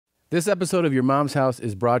This episode of Your Mom's House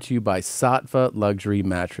is brought to you by Sattva Luxury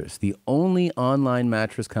Mattress, the only online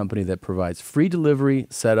mattress company that provides free delivery,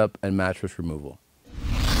 setup, and mattress removal.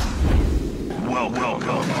 Welcome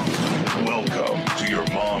to Your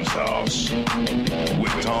Mom's House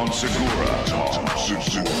with Tom Segura,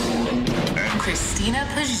 and Christina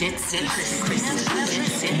Pajitsky.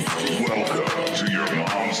 welcome to Your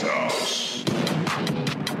Mom's House.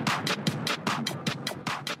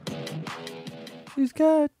 She's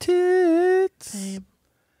got tits, babe,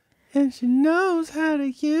 and she knows how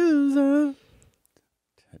to use them.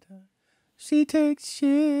 She takes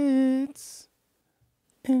shits,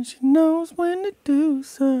 and she knows when to do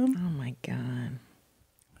some. Oh my God.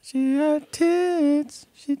 She got tits,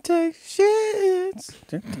 she takes shits.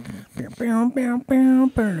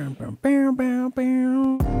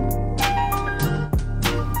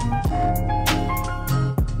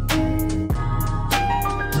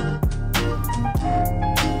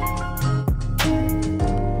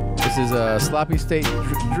 This is Sloppy State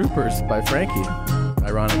Troopers by Frankie,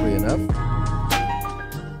 ironically enough.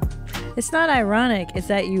 It's not ironic. It's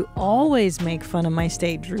that you always make fun of my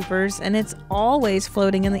state troopers, and it's always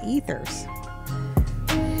floating in the ethers.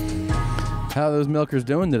 How are those milkers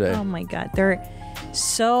doing today? Oh my God. They're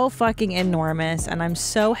so fucking enormous, and I'm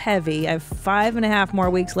so heavy. I have 5.5 more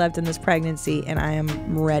weeks left in this pregnancy, and I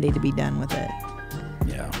am ready to be done with it.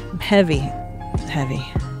 Yeah. I'm heavy. Heavy.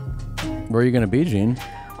 Where are you going to be, Gene?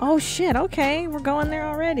 Oh, shit. Okay. We're going there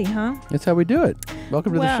already, huh? That's how we do it.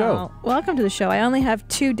 Welcome to the show. Welcome to the show. I only have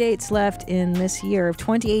 2 dates left in this year of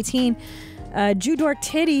 2018. Judor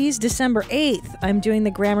Titties, December 8th. I'm doing the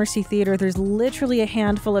Gramercy Theater. There's literally a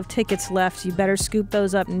handful of tickets left. You better scoop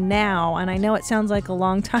those up now. And I know it sounds like a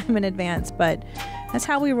long time in advance, but that's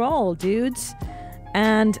how we roll, dudes.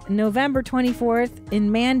 And November 24th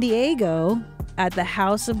in Man Diego at the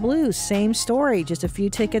House of Blues. Same story, just a few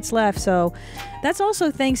tickets left. So that's also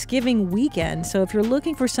Thanksgiving weekend. So if you're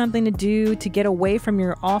looking for something to do to get away from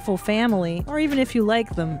your awful family, or even if you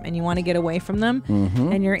like them and you want to get away from them,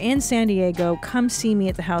 and you're in San Diego, come see me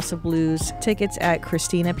at the House of Blues. Tickets at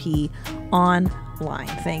Christina P. online.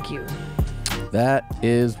 Thank you. That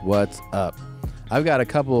is what's up. I've got a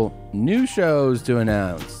couple new shows to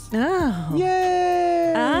announce. Oh. Yay!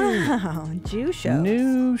 Oh, Jew shows.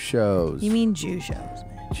 New shows. You mean Jew shows,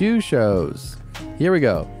 man. Jew shows. Here we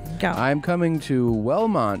go. Go. I'm coming to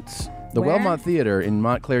Wellmont, the Where? Wellmont Theater in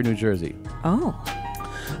Montclair, New Jersey. Oh.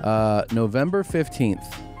 November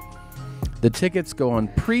 15th. The tickets go on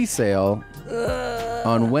pre-sale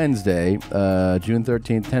on Wednesday, June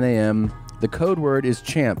 13th, 10 a.m. The code word is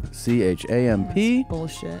CHAMP, C-H-A-M-P.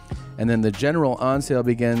 Bullshit. And then the general on sale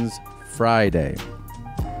begins Friday.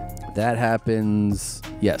 That happens,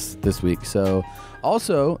 yes, this week. So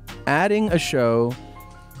also adding a show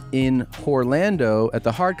in Orlando at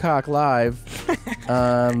the Hardcock Live,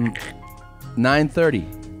 9:30,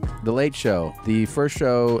 the late show. The first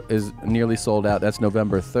show is nearly sold out. That's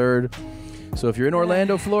November 3rd. So if you're in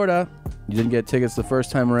Orlando, Florida, you didn't get tickets the first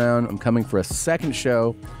time around, I'm coming for a second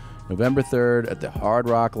show, November 3rd at the Hard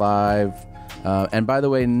Rock Live. And by the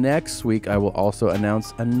way, next week I will also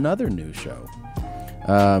announce another new show.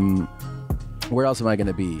 Where else am I going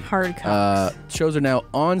to be? Hardcocks. Shows are now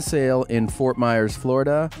on sale in Fort Myers,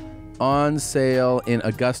 Florida, on sale in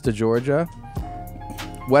Augusta, Georgia.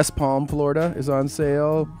 West Palm, Florida is on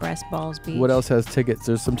sale. Breast Balls Beach. What else has tickets?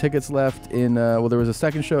 There's some tickets left in, well, there was a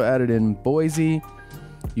second show added in Boise.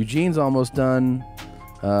 Eugene's almost done.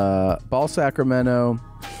 Ball, Sacramento,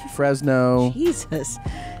 Fresno. Jesus.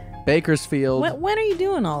 Bakersfield. When are you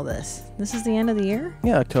doing all this? This is the end of the year?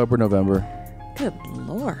 Yeah, October, November. Good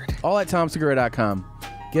Lord. All at TomSegura.com.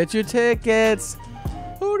 Get your tickets.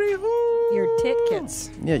 Hooty hoo. Your tit kits.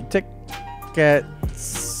 Yeah, your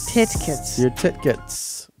tickets. Tit kits. Your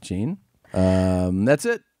tickets, Gene. That's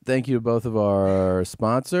it. Thank you to both of our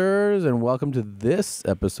sponsors, and welcome to this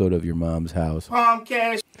episode of Your Mom's House.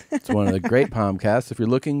 Palmcast. It's one of the great Palmcasts. If you're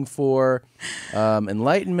looking for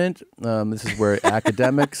enlightenment, this is where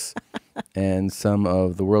academics and some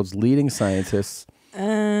of the world's leading scientists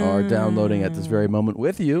are downloading at this very moment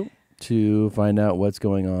with you to find out what's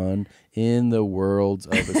going on in the worlds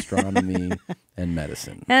of astronomy and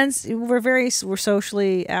medicine. And we're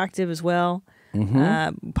socially active as well.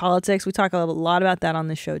 Politics, we talk a lot about that on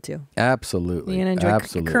this show too. Absolutely. You enjoy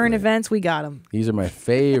Absolutely. current events, we got them. These are my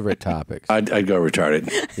favorite topics. I'd go retarded.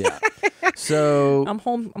 Yeah. So I'm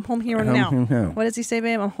home here now. What does he say,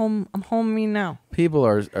 babe? I'm home now. people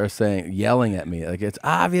are saying, yelling at me. Like, it's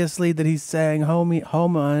obviously that he's saying home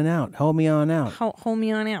on out. Hold me on out. Yeah. No. Home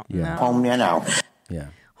me now. Yeah.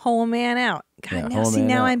 Whole man out. God, Yeah, now whole see, man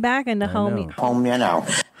now out. I'm back into I homie. know. Home me now.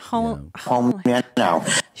 now.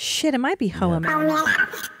 Shit, it might be home.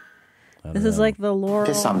 This is like the Laurel.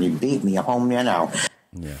 This somebody beat me home now.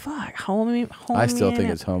 Yeah. Fuck, home. I still think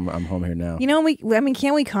it's home. I'm home here now. You know,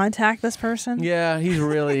 can't we contact this person? Yeah, he's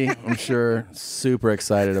really, I'm sure, super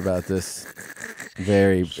excited about this.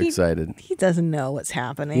 Very excited. He doesn't know what's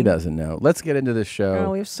happening. He doesn't know. Let's get into this show.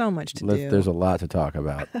 Oh, we have so much to do. There's a lot to talk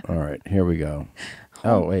about. All right, here we go.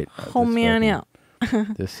 Oh, wait. Home man out.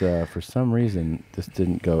 This, for some reason, this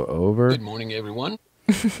didn't go over. Good morning, everyone.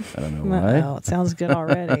 I don't know why. Oh, it sounds good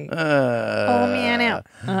already. Home man out.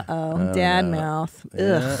 Uh-oh. Dad mouth.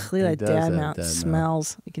 Ugh, look at that dad mouth.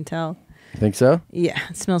 Smells. You can tell. You think so? Yeah,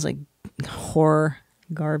 it smells like horror,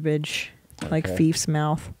 garbage, like Fief's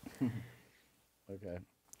mouth. Okay.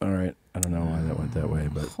 All right. I don't know why that went that way,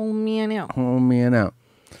 but home man out. Home man out.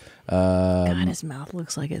 God, his mouth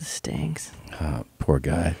looks like it stinks. Poor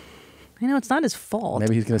guy. I know, it's not his fault.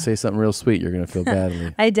 Maybe he's going to say something real sweet. You're going to feel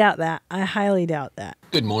badly. I doubt that. I highly doubt that.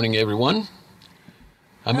 Good morning, everyone.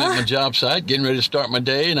 I'm at my job site, getting ready to start my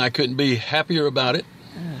day, and I couldn't be happier about it.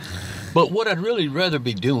 But what I'd really rather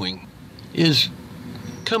be doing is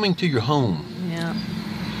coming to your home. Yeah.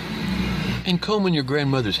 And combing your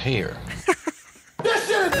grandmother's hair. This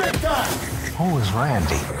shit is big time. Who is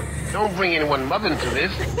Randy? Don't bring anyone mother into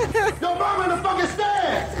this. Your mom in the fucking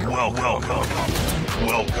stand.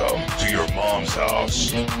 Welcome to your mom's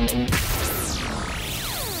house.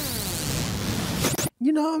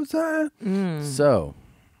 You know what I'm saying? So.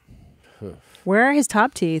 Where are his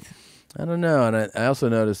top teeth? I don't know. And I also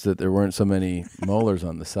noticed that there weren't so many molars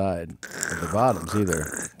on the side of the bottoms either.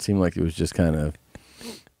 It seemed like it was just kind of.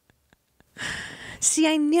 See,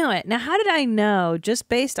 I knew it. Now, how did I know? Just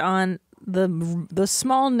based on the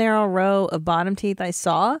small, narrow row of bottom teeth I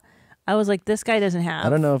saw, I was like, this guy doesn't have. I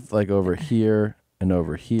don't know if like over here and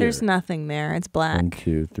over here. There's nothing there. It's black. 1,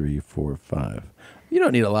 2, 3, 4, 5. You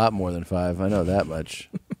don't need a lot more than 5. I know that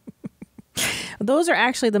much. Those are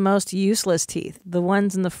actually the most useless teeth. The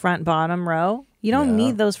ones in the front bottom row. You don't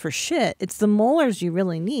need those for shit. It's the molars you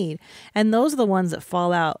really need. And those are the ones that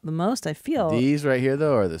fall out the most, I feel. These right here,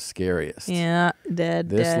 though, are the scariest. Yeah, dead,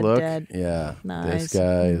 this dead, look, dead. Yeah. Nice. This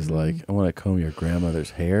guy is like, I want to comb your grandmother's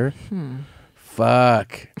hair.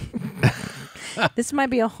 Fuck. This might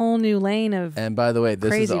be a whole new lane of And by the way,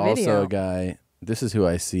 this is also video. a guy, this is who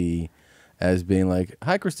I see as being like,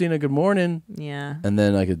 hi, Christina, good morning. Yeah. And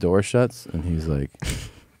then like a door shuts and he's like, did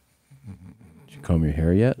you comb your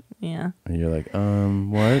hair yet? Yeah. And you're like,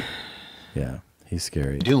 what? Yeah, he's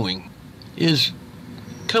scary. Doing is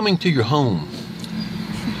coming to your home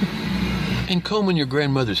and combing your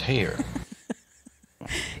grandmother's hair.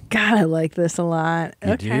 God, I like this a lot.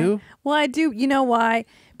 You do? Well, I do. You know why?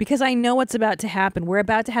 Because I know what's about to happen. We're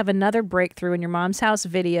about to have another breakthrough in your mom's house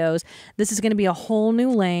videos. This is going to be a whole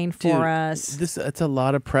new lane for us. It's a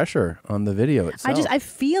lot of pressure on the video itself. I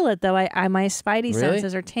feel it though. My spidey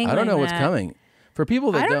senses are tingling. I don't know what's coming. For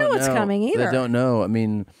people that I don't know what's coming either. That don't know, I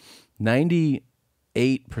mean, 98%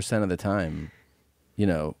 of the time, you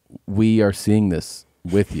know, we are seeing this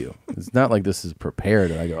with you. It's not like this is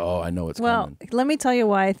prepared and I go, oh, I know what's coming. Well, let me tell you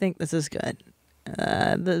why I think this is good.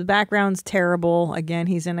 The background's terrible. Again,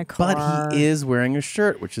 he's in a car. But he is wearing a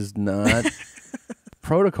shirt, which is not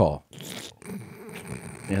protocol.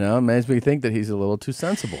 You know, it makes me think that he's a little too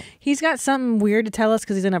sensible. He's got something weird to tell us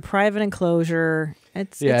because he's in a private enclosure.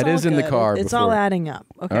 It is in the car. It's all adding up.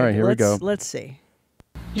 Okay, all right, here we go. Let's see.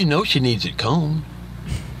 You know she needs it combed.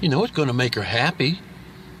 You know it's going to make her happy.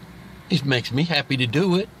 It makes me happy to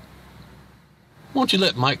do it. Won't you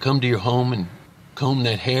let Mike come to your home and comb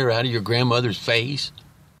that hair out of your grandmother's face?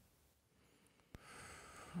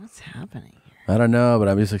 What's happening here? I don't know, but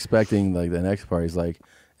I'm just expecting like the next part. He's like,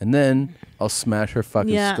 and then I'll smash her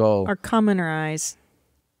fucking skull. Or cum in her eyes.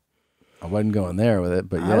 I wasn't going there with it,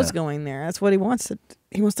 but yeah. I was going there. That's what he wants.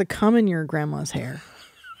 He wants to cum in your grandma's hair.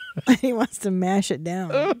 He wants to mash it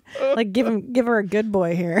down. Like give her a good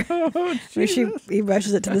boy hair. He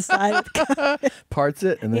brushes it to the side. Parts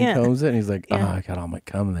it and then combs it, and he's like, oh, I got all my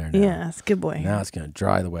cum there now. Yeah, it's a good boy. Now it's going to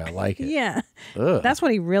dry the way I like it. Yeah. Ugh. That's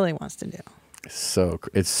what he really wants to do.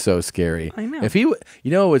 It's so scary. I know. If you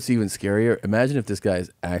know what's even scarier? Imagine if this guy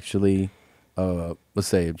is actually, let's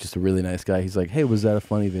say, just a really nice guy. He's like, hey, was that a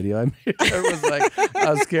funny video I made? Everyone's like,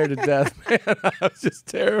 I was scared to death, man. I was just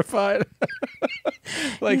terrified.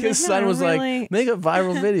 Like his son was like, make a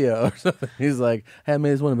viral video or something. He's like, hey, I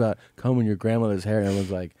made this one about combing your grandmother's hair. And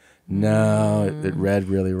everyone's like, no, it read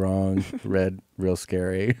really wrong. It read real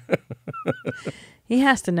scary. He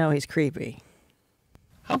has to know he's creepy.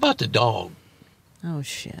 How about the dog? Oh,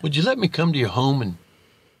 shit. Would you let me come to your home and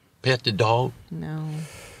pet the dog? No.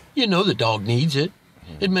 You know the dog needs it.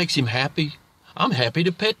 It makes him happy. I'm happy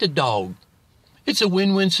to pet the dog. It's a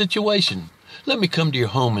win-win situation. Let me come to your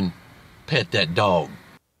home and pet that dog.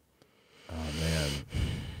 Oh, man.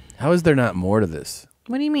 How is there not more to this?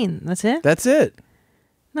 What do you mean? That's it? That's it.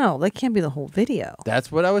 No, that can't be the whole video.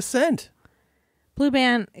 That's what I was sent. Blue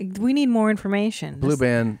Band, we need more information. Blue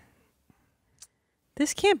Band.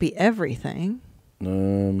 This can't be everything.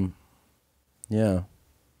 Yeah.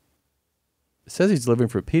 It says he's living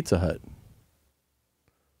for Pizza Hut.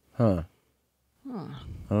 Huh. I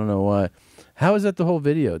don't know why. How is that the whole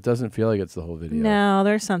video? It doesn't feel like it's the whole video. No,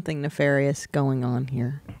 there's something nefarious going on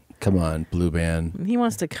here. Come on, Blue Band. He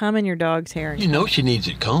wants to come in your dog's hair. You know she needs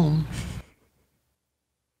it combed.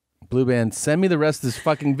 Blue Band, send me the rest of this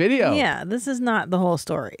fucking video. Yeah, this is not the whole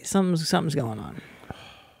story. Something's going on.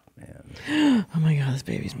 Man. Oh my God, this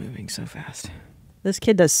baby's moving so fast. This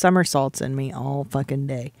kid does somersaults in me all fucking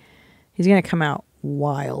day. He's going to come out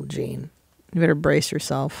wild, Gene. You better brace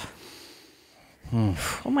yourself.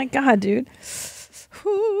 Oh my God, dude.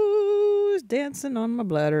 Who's dancing on my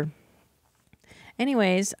bladder?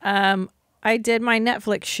 Anyways, I did my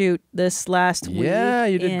Netflix shoot this last week. Yeah,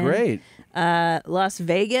 you did great. Las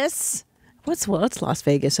Vegas. What's Las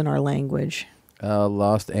Vegas in our language?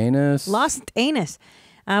 Lost Anus. Lost Anus.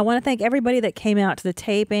 I want to thank everybody that came out to the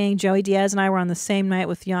taping. Joey Diaz and I were on the same night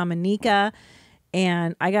with Yamanika.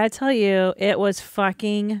 And I got to tell you, it was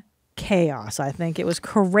fucking chaos. I think it was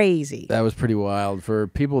crazy. That was pretty wild for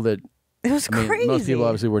people that... It was crazy. Most people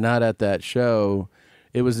obviously were not at that show.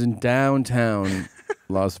 It was in downtown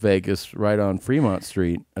Las Vegas, right on Fremont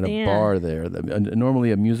Street, at a bar there.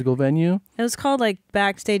 Normally a musical venue. It was called like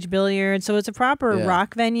Backstage Billiard, so it's a proper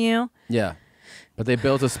rock venue. Yeah, but they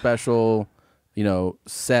built a special,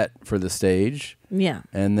 set for the stage. Yeah,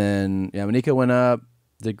 and then Monica went up,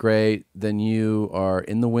 did great. Then you are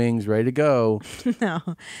in the wings, ready to go. No,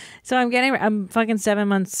 so I'm fucking 7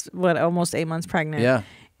 months, almost 8 months pregnant. Yeah,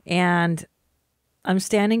 and I'm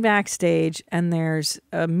standing backstage, and there's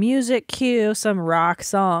a music cue, some rock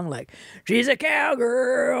song, like, she's a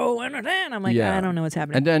cowgirl, and I'm like, I don't know what's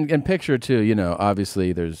happening. And picture, too,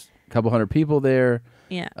 obviously there's a couple hundred people there.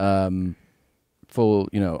 Yeah. Full,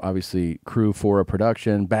 obviously crew for a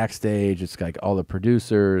production. Backstage, it's like all the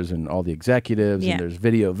producers and all the executives, and there's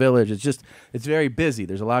Video Village. It's very busy.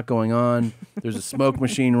 There's a lot going on. There's a smoke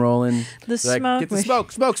machine rolling. Get the smoke,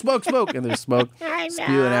 and there's smoke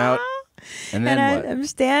spewing out. And then what? I'm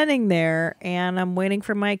standing there, and I'm waiting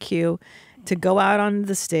for my cue to go out onto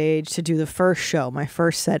the stage to do the first show, my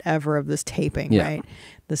first set ever of this taping, right?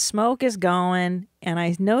 The smoke is going, and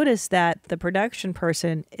I noticed that the production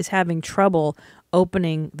person is having trouble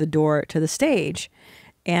opening the door to the stage.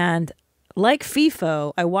 And like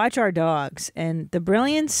FIFO, I watch our dogs, and the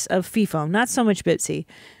brilliance of FIFO, not so much Bitsy,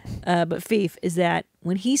 but Fif, is that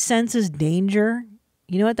when he senses danger,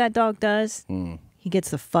 you know what that dog does? He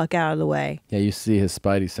gets the fuck out of the way. Yeah, you see his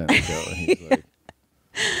spidey sense go. And he's like,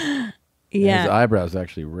 his eyebrows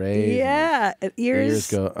actually raise. Yeah,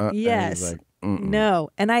 ears go. Yes. And he's like,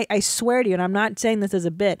 no. And I swear to you, and I'm not saying this as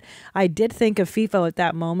a bit, I did think of FIFO at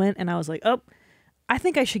that moment, and I was like, oh, I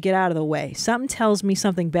think I should get out of the way. Something tells me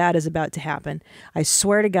something bad is about to happen. I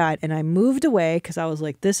swear to God. And I moved away because I was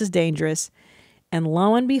like, this is dangerous. And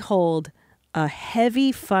lo and behold, a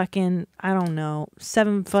heavy fucking, I don't know,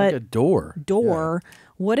 7 foot like a door,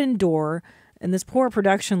 wooden door. And this poor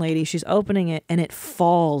production lady, she's opening it, and it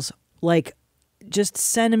falls like just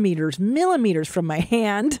centimeters, millimeters from my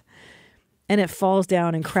hand. And it falls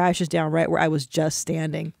down and crashes down right where I was just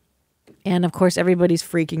standing. And of course, everybody's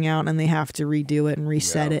freaking out, and they have to redo it and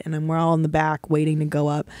reset it. And then we're all in the back waiting to go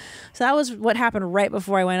up. So that was what happened right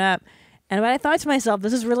before I went up. And I thought to myself,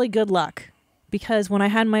 this is really good luck. Because when I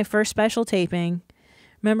had my first special taping,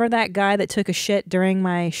 remember that guy that took a shit during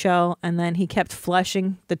my show, and then he kept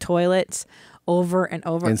flushing the toilets over and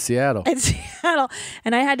over? In Seattle.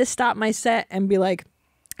 And I had to stop my set and be like,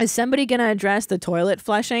 is somebody going to address the toilet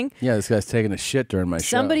flushing? Yeah, this guy's taking a shit during my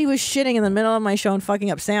show. Somebody was shitting in the middle of my show and fucking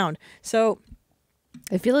up sound. So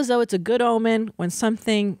I feel as though it's a good omen when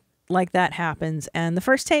something like that happens. And the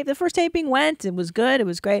first taping went. It was good. It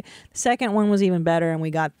was great. The second one was even better, and we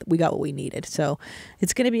got what we needed. So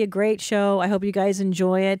it's going to be a great show. I hope you guys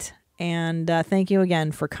enjoy it. And thank you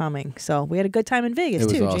again for coming. So we had a good time in Vegas,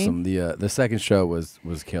 too, It was awesome. Gene. The second show was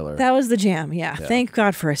killer. That was the jam, yeah. Thank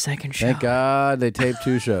God for a second show. Thank God they taped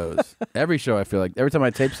 2 shows. Every show, I feel like. Every time I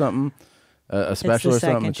tape something, a special or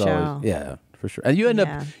something, it's always... Yeah, for sure. And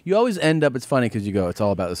you always end up, it's funny because you go, it's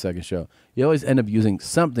all about the second show. You always end up using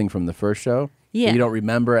something from the first show. Yeah. That you don't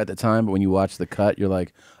remember at the time, but when you watch the cut, you're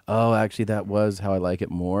like, oh, actually, that was how I like it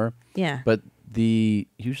more. Yeah. But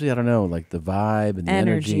usually I don't know, like the vibe and the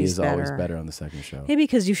energy Energy's is always better. better on the second show. Maybe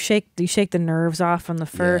because you shake the nerves off from the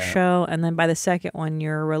first Yeah. show, and then by the second one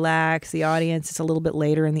you're relaxed. The audience, it's a little bit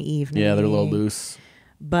later in the evening. Yeah, they're a little loose.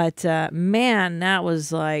 But man, that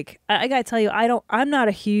was like I gotta tell you,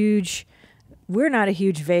 we're not a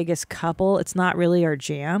huge Vegas couple. It's not really our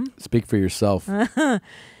jam. Speak for yourself.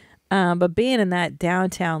 But being in that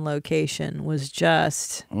downtown location was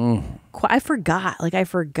just I forgot.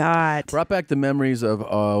 Brought back the memories of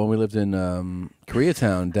when we lived in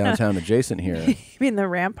Koreatown, downtown adjacent here. You mean the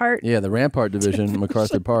Rampart? Yeah, the Rampart Division,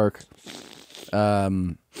 MacArthur Park.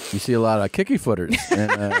 You see a lot of kicky footers.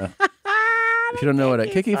 And, if you don't know what a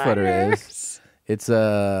kicky footer is, it's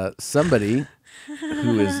somebody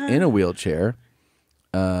who is in a wheelchair,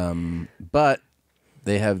 but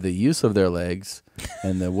they have the use of their legs,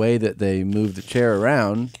 and the way that they move the chair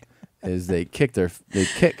around is they kick. Yeah,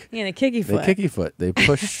 the kicky foot. They kicky foot. They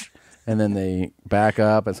push, and then they back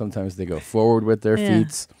up, and sometimes they go forward with their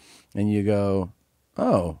feet, and you go,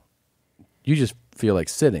 oh, you just feel like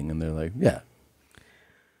sitting, and they're like, yeah.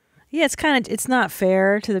 Yeah, it's not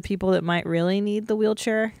fair to the people that might really need the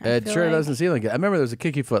wheelchair. It sure doesn't seem like it. I remember there was a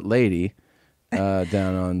kicky foot lady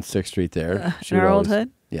down on 6th Street there. In our old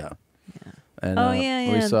hood? Yeah. And,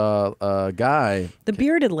 yeah. We saw a guy. The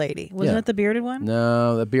bearded lady. Wasn't it the bearded one?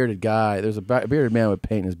 No, the bearded guy. There's a bearded man with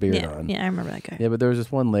paint his beard on. Yeah, I remember that guy. Yeah, but there was this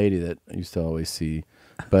one lady that I used to always see.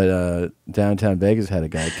 But downtown Vegas had a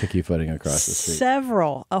guy kicky footing across the street.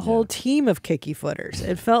 A whole team of kicky footers.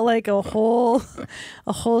 It felt like a whole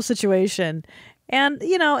situation. And,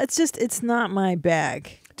 it's not my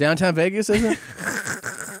bag. Downtown Vegas, isn't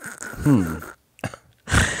it?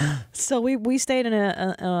 So we stayed in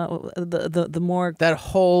the more that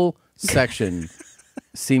whole section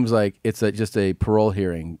seems like it's just a parole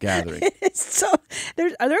hearing gathering. So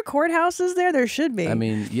are there courthouses there? There should be. I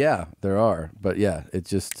mean, yeah, there are, but yeah, it's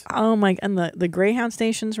just oh my, and the Greyhound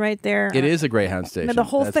station's right there. It is a Greyhound station. The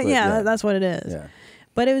whole thing, that's what it is. Yeah.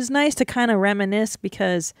 But it was nice to kind of reminisce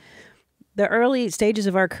because the early stages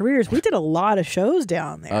of our careers, we did a lot of shows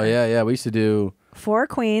down there. Oh yeah, we used to do Four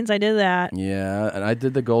Queens. I did that. Yeah, and I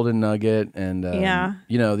did the Golden Nugget and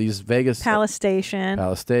these Vegas Palace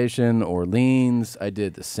Station, Orleans. I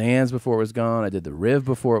did the Sands before it was gone. I did the Riv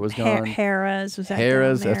before it was gone. Harrah's was that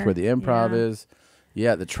Harrah's, down there? that's where the Improv is.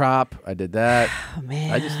 Yeah, the Trop. I did that. Oh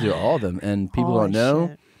man, I just do all of them, and people Holy don't know.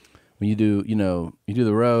 shit. When you do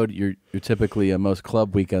the road. You're typically most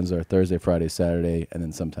club weekends are Thursday, Friday, Saturday, and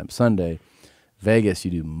then sometimes Sunday. Vegas, you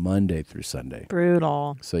do Monday through Sunday.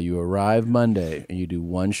 Brutal. So you arrive Monday and you do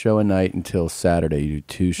one show a night until Saturday. You do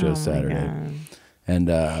two shows Saturday. God. And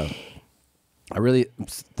I really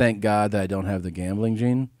thank God that I don't have the gambling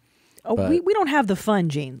gene. Oh, we don't have the fun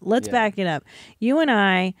gene. Let's back it up. You and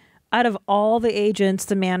I, out of all the agents,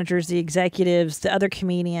 the managers, the executives, the other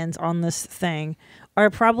comedians on this thing, are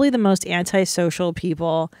probably the most antisocial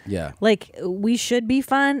people. Yeah. Like, we should be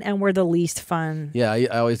fun, and we're the least fun. Yeah, I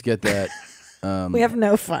always get that. We have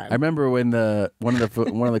no fun. I remember when one of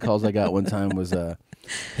the calls I got one time was,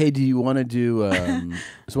 "Hey, do you want to do?"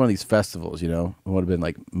 It's one of these festivals, It would have been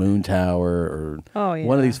like Moon Tower or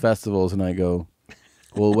one of these festivals, and I go,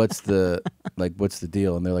 "Well, what's the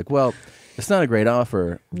deal?" And they're like, "Well, it's not a great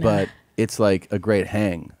offer, but it's like a great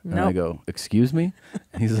hang." And I go, "Excuse me?"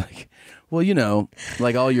 And he's like, "Well,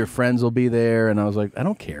 like all your friends will be there," and I was like, "I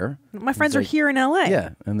don't care. My friends are here in L.A." Yeah,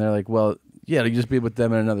 and they're like, "Well." Yeah, you just be with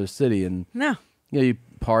them in another city, and you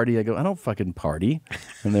party. I go, I don't fucking party,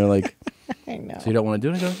 and they're like, I know. So you don't want to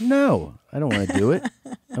do it? I go, no, I don't want to do it.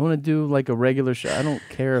 I want to do like a regular show. I don't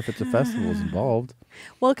care if it's a festival's involved.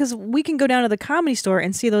 Well, because we can go down to the Comedy Store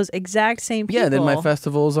and see those exact same people. Yeah, then my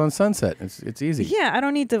festival is on Sunset. It's easy. Yeah, I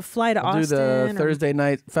don't need to fly to Austin. Do the Thursday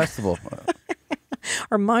night festival.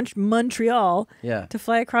 Or Montreal. Yeah. To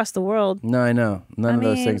fly across the world. No, I know. None of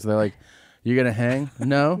those things. They're like, you're going to hang?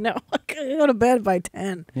 No. No, I go to bed by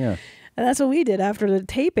 10. Yeah. And that's what we did after the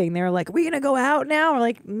taping. They were like, "Are we going to go out now?" We're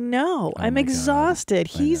like, "No, I'm exhausted.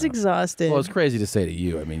 He's exhausted." Well, it's crazy to say to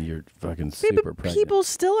you. I mean, you're fucking super pregnant. People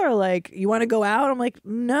still are like, "You want to go out?" I'm like,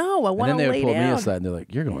 "No, I want to lay down." And then they pulled me aside and they're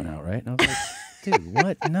like, "You're going out, right?" And I was like, "Dude,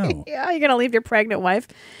 what? No." Yeah, you're going to leave your pregnant wife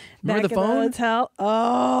Remember back the phone? in the hotel?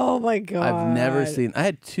 Oh, my God. I've never seen. I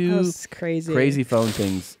had two crazy phone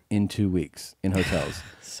things in 2 weeks in hotels.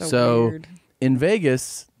 so weird. In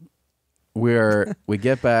Vegas, we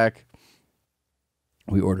get back,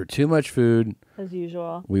 we order too much food. As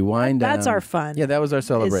usual. We wind down. That's our fun. Yeah, that was our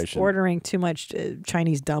celebration. Is ordering too much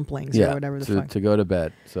Chinese dumplings or whatever the fuck. To go to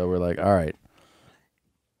bed. So we're like, all right,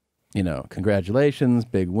 congratulations,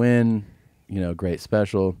 big win, great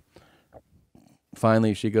special.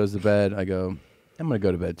 Finally, she goes to bed. I go, I'm going to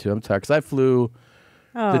go to bed too. I'm tired because I flew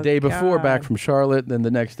the day before back from Charlotte, then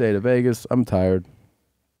the next day to Vegas. I'm tired.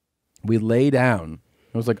 We lay down.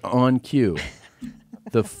 It was like on cue.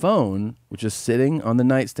 The phone, which is sitting on the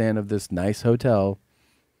nightstand of this nice hotel,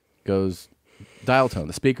 goes dial tone.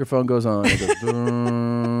 The speakerphone goes on. It goes,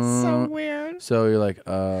 So weird. So you're like,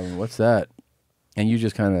 what's that? And you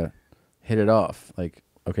just kind of hit it off. Like,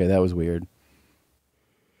 okay, that was weird.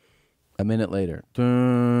 A minute later.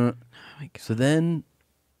 Oh my God. So then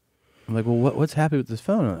I'm like, well, what's happening with this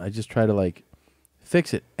phone? I just try to like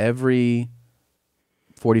fix it every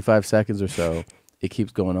 45 seconds or so. It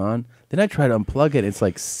keeps going on. Then I try to unplug it. It's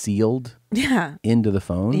like sealed into the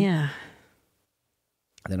phone. Yeah.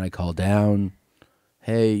 Then I call down.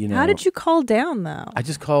 Hey, you know. How did you call down though? I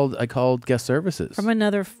just called. I called guest services From the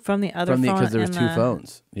other phone. because there was two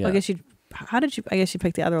phones. Yeah. I guess you. How did you? I guess you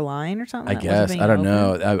picked the other line or something. I guess I don't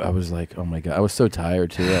know. I was like, oh my God, I was so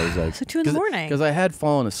tired too. I was like, so 2 in the morning because I had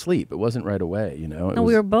fallen asleep. It wasn't right away, you know. No,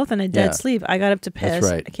 we were both in a dead Yeah. sleep. I got up to piss.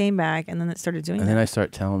 That's right. I came back, and then it started doing. And then I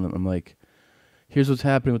start telling them, I'm like, here's what's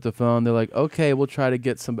happening with the phone. They're like, okay, we'll try to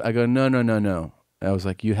get some. I go, no. I was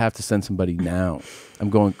like, you have to send somebody now. I'm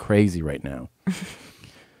going crazy right now.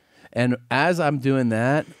 And as I'm doing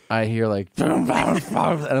that, I hear like, and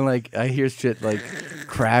I'm like, I hear shit like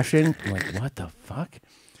crashing. I'm like, what the fuck?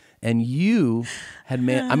 And you had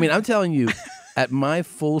I mean, I'm telling you, at my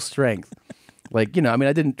full strength, like, you know, I mean,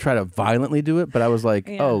 I didn't try to violently do it, but I was like,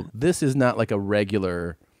 oh, this is not like a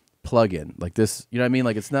regular plug-in. Like this, you know what I mean?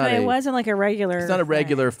 Like it's not. But it wasn't like a regular. It's not a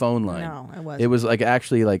regular phone line. No, it wasn't. It was like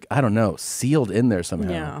actually like, I don't know, sealed in there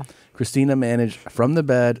somehow. Yeah. Christina managed from the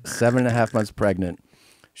bed, 7.5 months pregnant.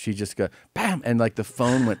 She just go, bam, and like the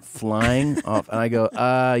phone went flying off. And I go,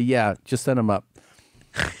 yeah, just send them up.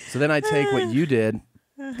 So then I take what you did,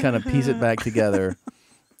 kind of piece it back together.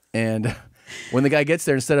 And when the guy gets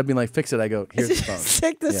there, instead of being like, fix it, I go, here's the phone.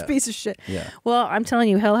 Take this piece of shit. Yeah. Well, I'm telling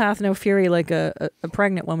you, hell hath no fury like a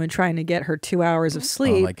pregnant woman trying to get her 2 hours of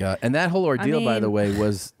sleep. Oh my God. And that whole ordeal, by the way,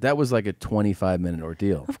 was like a 25-minute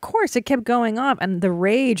ordeal. Of course, it kept going up, and the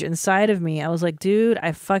rage inside of me, I was like, dude,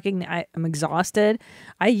 I'm exhausted.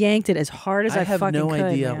 I yanked it as hard as I fucking could. I have no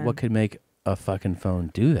idea man. what could make a fucking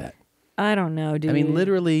phone do that. I don't know, dude. I mean,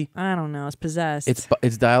 literally. I don't know. It's possessed.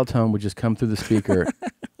 Its dial tone would just come through the speaker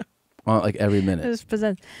on like every minute. It was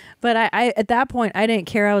possessed. But I at that point, I didn't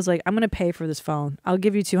care. I was like, I'm gonna pay for this phone. I'll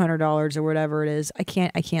give you $200 or whatever it is. I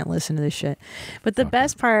can't listen to this shit. But the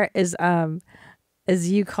best part is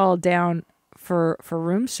you called down for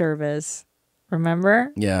room service.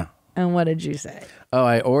 Remember? Yeah. And what did you say? Oh,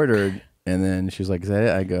 I ordered, and then she's like, "Is that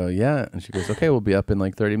it?" I go, "Yeah," and she goes, "Okay, we'll be up in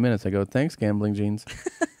like 30 minutes." I go, "Thanks, gambling jeans."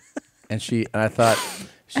 And I thought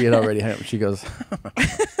she had already hung up. She goes,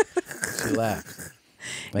 she laughed.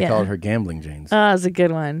 I called her gambling jeans. Oh, that was a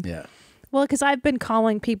good one. Yeah. Well, because I've been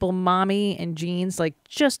calling people mommy and jeans like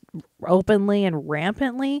just openly and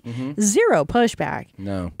rampantly. Zero pushback.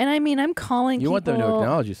 No. And I mean, I'm calling You people. want them to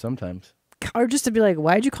acknowledge you sometimes. Or just to be like,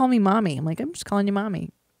 why'd you call me mommy? I'm like, I'm just calling you mommy.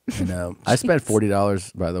 I know. I spent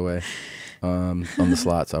 $40, by the way, on the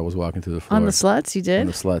slots. I was walking through the floor. On the sluts, you did? On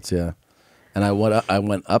the sluts, yeah. And I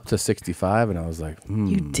went up to 65, and I was like,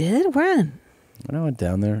 You did? When? And I went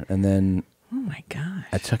down there, and then Oh my gosh.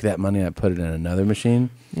 I took that money and I put it in another machine.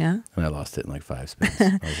 Yeah. And I lost it in like 5 spins.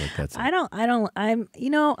 I was like, that's it.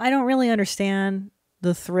 I don't really understand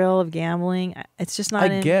the thrill of gambling. It's just not.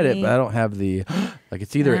 I get it, me. but I don't have the like.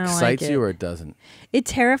 It's either I don't excites like you it. or it doesn't. It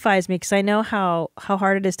terrifies me because I know how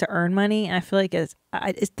hard it is to earn money, and I feel like it's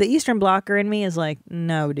the Eastern Blocker in me is like,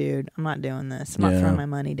 no, dude, I'm not doing this. I'm not throwing my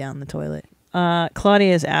money down the toilet.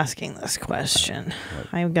 Claudia is asking this question.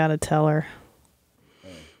 I've got to tell her.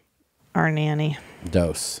 Our nanny.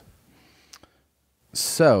 Dose.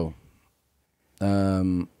 So,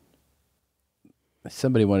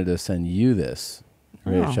 somebody wanted to send you this.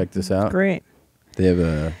 Ready to check this out? Great. They have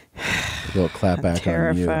a little clap back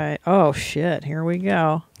on you. Terrified. Oh shit! Here we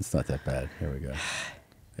go. It's not that bad. Here we go.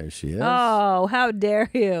 There she is. Oh, how dare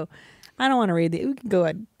you! I don't want to read it. We can go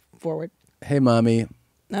ahead forward. Hey, mommy.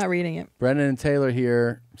 Not reading it. Brendan and Taylor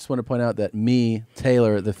here. Just want to point out that me,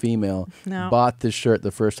 Taylor, the female, No. bought this shirt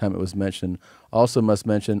the first time it was mentioned. Also must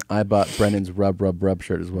mention I bought Brendan's Rub Rub Rub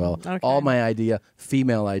shirt as well. Okay. All my idea,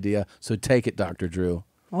 female idea. So take it, Dr. Drew.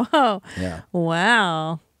 Whoa. Yeah.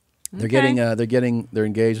 Wow. They're Okay. they're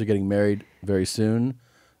engaged. They're getting married very soon.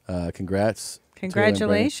 Congrats. Taylor and Brendan.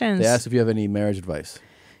 Congratulations. They asked if you have any marriage advice.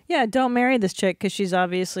 Yeah, don't marry this chick because she's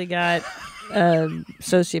obviously got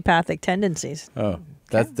sociopathic tendencies. Oh,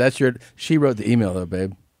 that's your. She wrote the email though,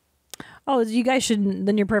 babe. Oh, you guys shouldn't.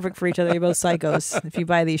 Then you're perfect for each other. You're both psychos if you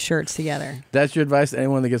buy these shirts together. That's your advice to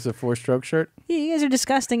anyone that gets a 4-stroke shirt? Yeah, you guys are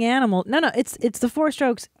disgusting animals. No, it's the 4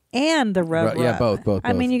 strokes and the rub. Yeah, both.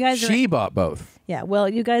 I mean, you guys. She bought both. Yeah, well,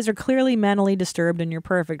 you guys are clearly mentally disturbed, and you're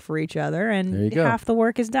perfect for each other, There you and go. half the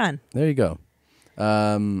work is done. There you go.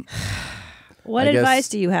 What I guess advice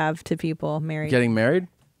do you have to people married? Getting married?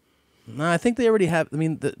 No, I think they already have. I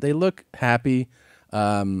mean, they look happy.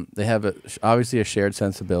 They have obviously a shared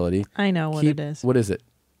sensibility. I know what it is. What is it?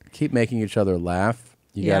 Keep making each other laugh.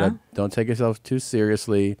 You gotta don't take yourself too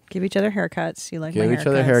seriously. Give each other haircuts. You like Give my each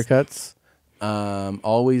other haircuts.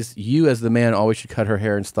 Always, you as the man always should cut her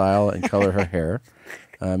hair in style and color her hair.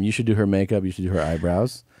 You should do her makeup. You should do her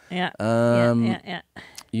eyebrows. Yeah. Yeah.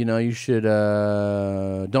 You know, you should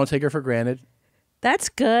don't take her for granted. That's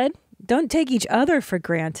good. Don't take each other for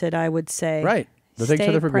granted, I would say. Right. Don't take each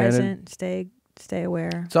other for present, granted. Stay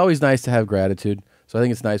aware. It's always nice to have gratitude. So I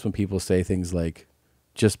think it's nice when people say things like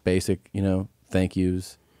just basic, thank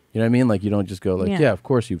yous. You know what I mean? Like, you don't just go like, yeah, of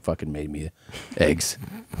course you fucking made me eggs.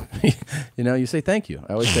 You say thank you.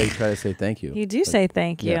 I always try to say thank you. You do say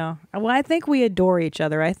thank you. Yeah. Well, I think we adore each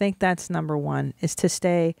other. I think that's number one, is to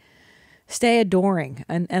stay adoring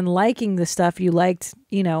and liking the stuff you liked,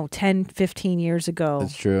 10, 15 years ago.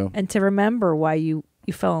 That's true. And to remember why you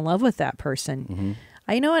fell in love with that person. Mm-hmm.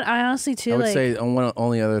 You know what? I honestly, too, I would say,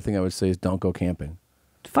 only other thing I would say is don't go camping.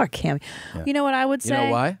 fuck camping. Yeah. You know what I would say? You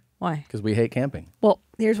know why? Why? Because we hate camping. Well,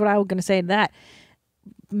 here's what I was going to say to that.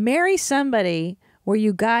 Marry somebody where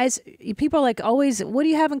you guys, people are like always, what do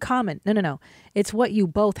you have in common? No. It's what you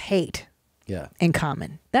both hate. Yeah. In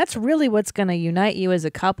common. That's really what's going to unite you as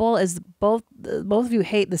a couple, is both of you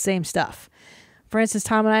hate the same stuff. For instance,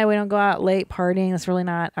 Tom and I, we don't go out late partying. That's really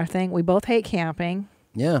not our thing. We both hate camping.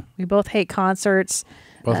 Yeah. We both hate concerts,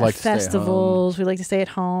 Both like festivals. We like to stay at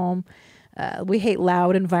home. We hate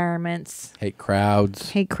loud environments. Hate crowds.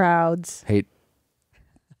 Hate crowds. Hate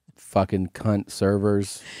fucking cunt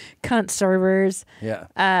servers. Cunt servers.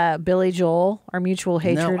 Yeah. Billy Joel, our mutual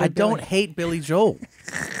hatred. No, I don't hate Billy Joel.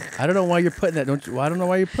 I don't know why you're putting that. I don't know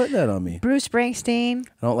why you're putting that on me. Bruce Springsteen.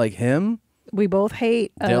 I don't like him. We both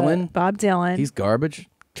hate Dylan. Bob Dylan. He's garbage.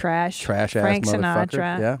 Trash ass Frank motherfucker.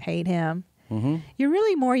 Sinatra. Yeah. Hate him. Mm-hmm. You're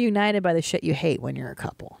really more united by the shit you hate when you're a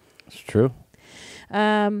couple. It's true.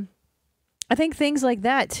 I think things like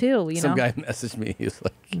that too. Some guy messaged me. He was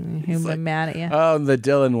like, he's like, mad at you. Oh, the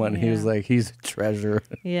Dylan one. Yeah. He was like, he's a treasure.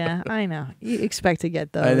 Yeah, I know. You expect to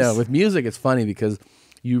get those. I know. With music, it's funny because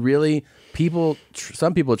you really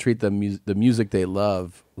some people treat the music they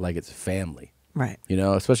love like it's family. Right.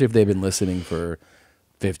 Especially if they've been listening for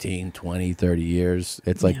 15, 20, 30 years.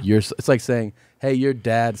 It's like it's like saying, hey, your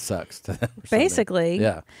dad sucks to them. Basically.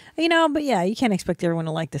 Yeah. But yeah, you can't expect everyone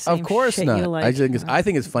to like the same Of course shit not. you like. I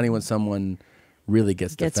think it's funny when someone really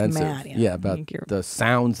gets defensive. mad. About the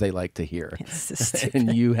sounds they like to hear. It's so stupid.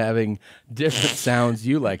 And you having different sounds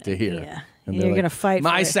you like to hear. Yeah. And You're they're going to like, fight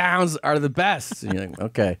my for it. sounds are the best. And you're like,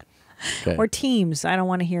 okay. Or teams. I don't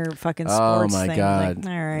want to hear fucking sports Oh my things. God. Like,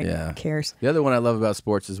 all right. Yeah. Who cares? The other one I love about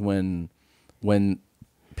sports is when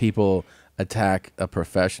people attack a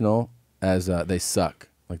professional as they suck.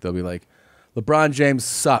 Like they'll be like, LeBron James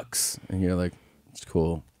sucks. And you're like, it's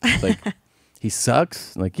cool. It's like, he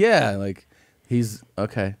sucks? Like, yeah. Like, he's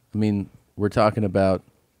okay. I mean, we're talking about,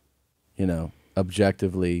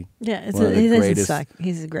 objectively Yeah, one of he the doesn't greatest suck.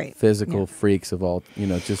 He's great. physical freaks of all,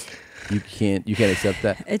 just you can't accept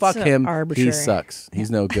that. It's Fuck him. arbitrary. He sucks. He's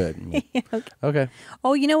no good. Okay.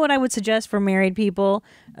 Oh, you know what I would suggest for married people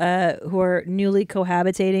who are newly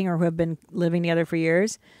cohabitating or who have been living together for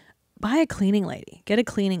years? Buy a cleaning lady. Get a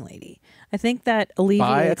cleaning lady. I think that alleviates.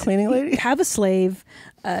 Buy a cleaning lady? Have a slave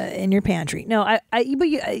in your pantry. No,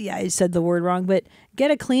 I said the word wrong, but get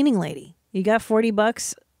a cleaning lady. You got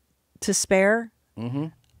 $40 to spare. Mm-hmm.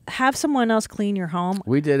 Have someone else clean your home.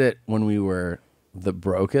 We did it when we were the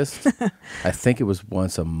brokest. I think it was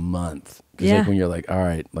once a month. Because like when you're like, all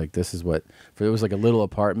right, like this is what, it was like a little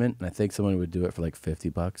apartment, and I think someone would do it for like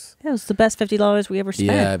 $50. It was the best $50 we ever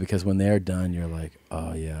spent. Yeah, because when they're done, you're like,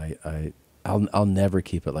 oh yeah, I'll never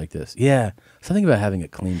keep it like this. Yeah, something about having a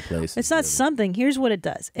clean place. It's not something. Here's what it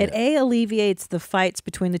does. It alleviates the fights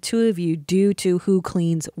between the two of you due to who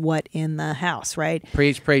cleans what in the house, right?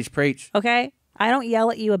 Preach, preach, preach. Okay? I don't yell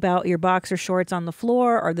at you about your boxer shorts on the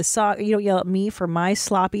floor or the sock. You don't yell at me for my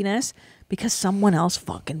sloppiness because someone else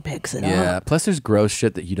fucking picks it up. Yeah, plus there's gross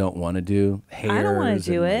shit that you don't want to do. Hairs I don't want to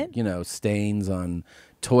do it. Like, stains on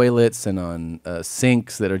toilets and on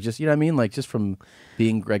sinks that are just, you know what I mean? Like just from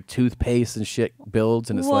being like toothpaste and shit builds,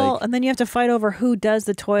 and it's and then you have to fight over who does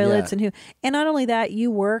the toilets and who. And not only that, you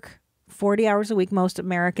work 40 hours a week. Most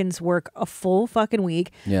Americans work a full fucking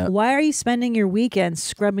week. Yeah. Why are you spending your weekends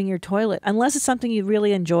scrubbing your toilet? Unless it's something you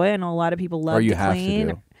really enjoy. I know a lot of people love Or you to have to clean.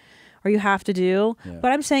 do. Or you have to do. Yeah.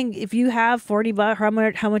 But I'm saying if you have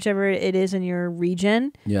 $40, how much ever it is in your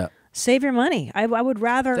region, Yeah. save your money. I would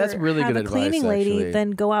rather That's really have good a cleaning advice, lady actually.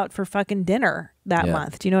 than go out for fucking dinner that Yeah.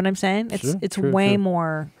 month. Do you know what I'm saying? It's True, way true.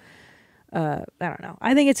 more. I don't know.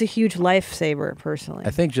 I think it's a huge lifesaver, personally. I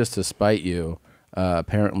think just to spite you,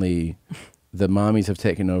 apparently the mommies have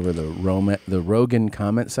taken over the Rogan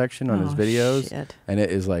comment section on his videos, shit. and it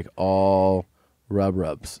is like all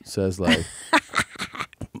rubs. It says like,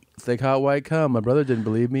 thick hot white cum. My brother didn't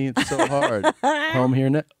believe me. It's so hard. Home here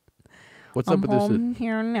now. What's up I'm with this? home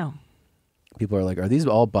here now. People are like, are these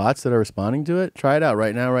all bots that are responding to it? Try it out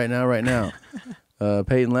right now, right now, right now.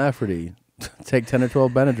 Peyton Lafferty, take 10 or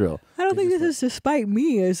 12 Benadryl. I don't think this is to spite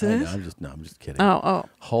me, is I it? know, I'm just kidding. Oh.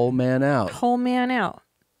 Whole man out. Whole man out.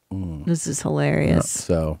 This is hilarious.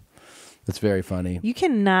 So that's very funny. You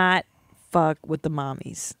cannot fuck with the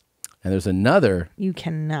mommies. And there's another You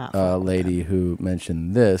cannot. fuck with lady who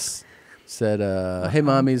mentioned this, said, hey,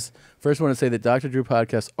 mommies, first want to say that Dr. Drew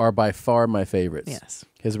podcasts are by far my favorites. Yes.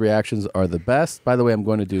 His reactions are the best. By the way, I'm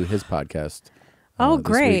going to do his podcast. Oh, this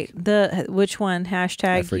great. week. Which one?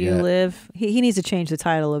 Hashtag forget. you live. He needs to change the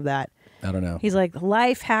title of that. I don't know. He's like,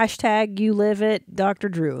 life, hashtag you live it, Dr.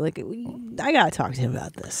 Drew. Like, I got to talk to him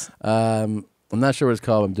about this. I'm not sure what it's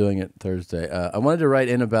called. I'm doing it Thursday. I wanted to write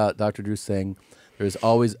in about Dr. Drew saying there's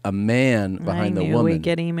always a man behind I the knew woman. we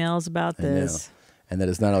get emails about I know. this. And that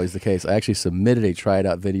is not always the case. I actually submitted a tried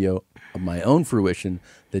out video of my own fruition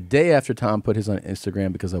the day after Tom put his on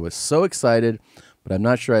Instagram because I was so excited, but I'm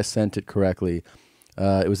not sure I sent it correctly.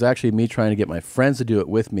 It was actually me trying to get my friends to do it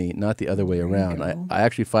with me, not the other way around. I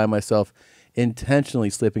actually find myself intentionally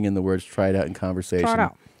slipping in the words tried out in conversation Tried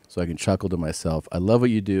out. so I can chuckle to myself. I love what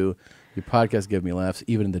you do. Your podcast gives me laughs,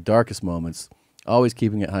 even in the darkest moments. Always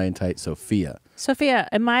keeping it high and tight, Sophia. Sophia,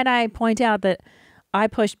 and might I point out that I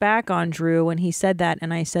pushed back on Drew when he said that,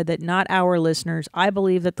 and I said that not our listeners. I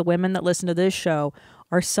believe that the women that listen to this show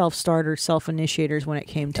are self-starters, self-initiators when it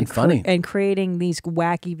came to And funny. and creating these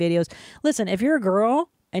wacky videos. Listen, if you're a girl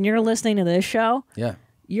and you're listening to this show, Yeah.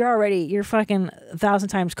 you're fucking 1,000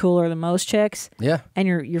 times cooler than most chicks. Yeah. And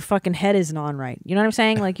your fucking head isn't on right. You know what I'm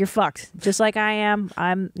saying? Like, you're fucked. Just like I am.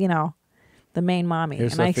 I'm, the main mommy.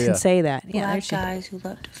 Here's and I Sophia. can say that. Yeah, there Black she guys who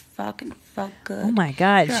love to fucking fuck good. Oh my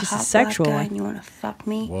God, If you're a she's a hot sexual black guy one. and you want to fuck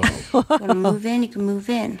me? Whoa. You want to move in? You can move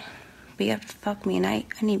in. But you have to fuck me, and I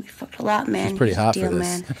need to be fucked a lot, man. She's pretty Here's the hot for deal,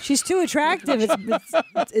 this. man. She's too attractive.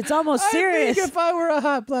 It's almost serious. I think if I were a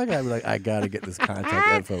hot black guy, I'd be like, I got to get this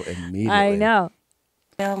contact info immediately. I know.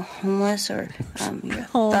 Well, homeless or you're a Homeless.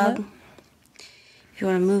 thug. If you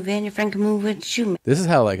want to move in, your friend can move with you. This is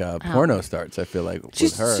how like a porno starts, I feel like,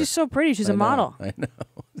 with her. She's so pretty. She's I a know, model. I know.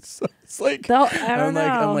 It's like Though, I don't know.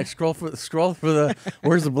 I'm like scroll for the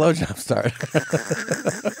where's the blowjob start?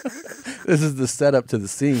 This is the setup to the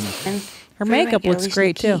scene. And Her for makeup regular, looks listen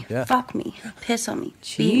great, to too. Keith. Yeah. Fuck me, piss on me.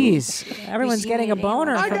 beat me. Jeez, everyone's You see getting a me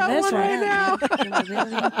boner today, from I this got one. right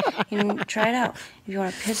now. Try it out. If you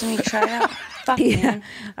want to piss on me, try it out. Fuck me, man.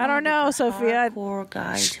 I don't know, Sophia. Hardcore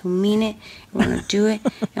guys who mean it, want to do it,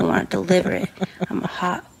 and want to deliver it. I'm a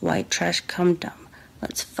hot white trash cum dumb.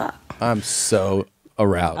 Let's fuck. I'm so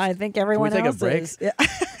aroused. I think everyone Can we take else a break? is. Yeah.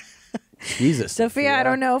 Jesus, Sophia, I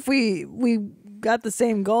don't know if we got the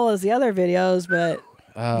same goal as the other videos, but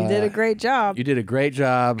you did a great job. You did a great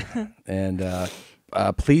job, and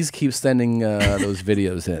please keep sending those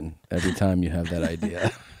videos in every time you have that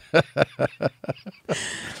idea.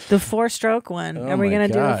 The 4-stroke one. Oh Are we my going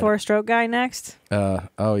to do a God. 4-stroke guy next?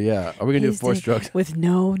 Oh yeah, are we gonna do He's 4 the- strokes? with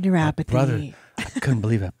no neuropathy. Brother, I couldn't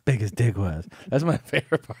believe how big his dick was. That's my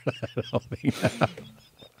favorite part of that whole thing.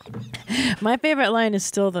 My favorite line is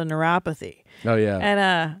still the neuropathy. Oh yeah.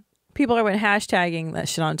 And people are hashtagging that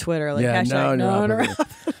shit on Twitter. Like Yeah, hashtag no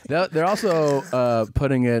neuropathy. They're also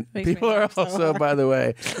putting it. Makes me People are laugh so also, hard. by the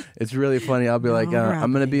way, it's really funny. I'll be like,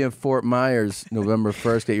 I'm going to be in Fort Myers November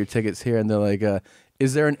 1st. Get your tickets here, and they're like,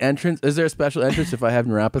 is there an entrance? Is there a special entrance if I have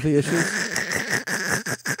neuropathy issues?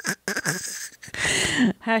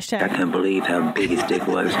 Hashtag Can't believe how big his dick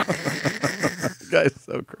was. This guy's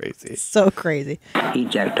so crazy. so crazy. He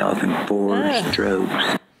jacked off in 4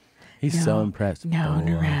 strokes. He's so impressed. No Oh,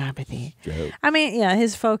 neuropathy. joke. I mean, yeah,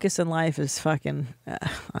 his focus in life is fucking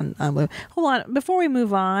unbelievable. Hold on. Before we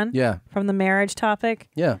move on Yeah. from the marriage topic,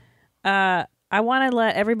 Yeah. I want to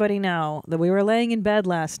let everybody know that we were laying in bed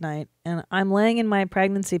last night, and I'm laying in my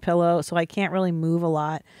pregnancy pillow, so I can't really move a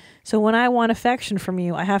lot. So when I want affection from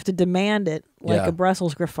you, I have to demand it like Yeah. a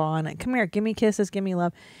Brussels griffon. Come here, give me kisses, give me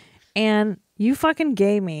love. And you fucking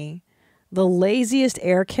gave me The laziest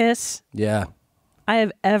air kiss Yeah. I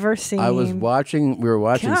have ever seen. We were watching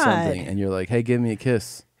God. something, and you're like, hey, give me a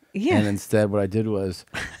kiss. Yeah. And instead, what I did was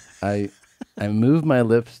I moved my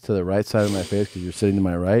lips to the right side of my face because you're sitting to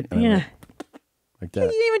my right. And I went like that. You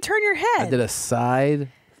didn't even turn your head. I did a side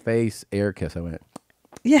face air kiss. I went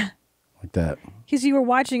Yeah. like that. Because you were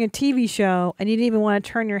watching a TV show and you didn't even want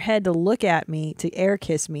to turn your head to look at me, to air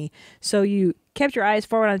kiss me. So you kept your eyes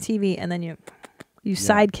forward on TV and then you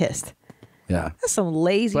side kissed. Yeah. That's some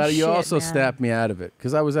lazy shit. But you also man. snapped me out of it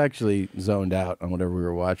because I was actually zoned out on whatever we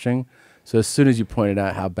were watching. So as soon as you pointed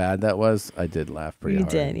out how bad that was, I did laugh pretty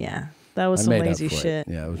hard. You did, yeah. That was I some made up lazy for it. shit.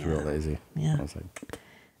 Yeah, it was real lazy. Yeah. I was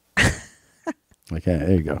like, okay,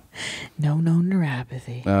 there you go. No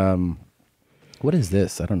neuropathy. What is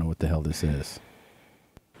this? I don't know what the hell this is.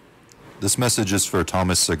 This message is for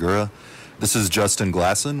Thomas Segura. This is Justin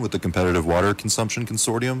Glasson with the Competitive Water Consumption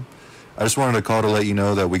Consortium. I just wanted to call to let you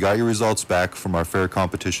know that we got your results back from our Fair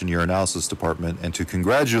Competition Urinalysis Department and to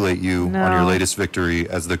congratulate you on your latest victory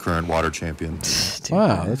as the current water champion.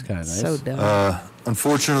 Wow, that's kind of nice. So dumb.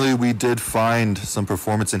 Unfortunately, we did find some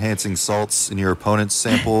performance-enhancing salts in your opponent's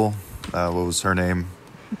sample. What was her name?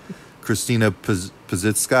 Christina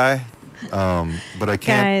Pazitsky. But I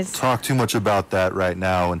can't talk too much about that right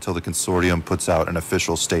now until the consortium puts out an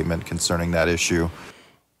official statement concerning that issue.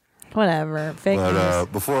 Whatever. Fake news. But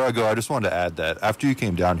before I go, I just wanted to add that after you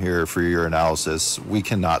came down here for your analysis, we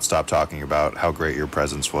cannot stop talking about how great your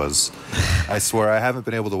presence was. I swear I haven't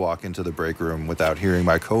been able to walk into the break room without hearing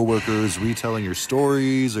my coworkers retelling your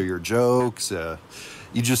stories or your jokes.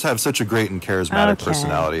 You just have such a great and charismatic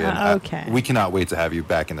personality, and we cannot wait to have you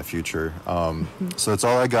back in the future. So that's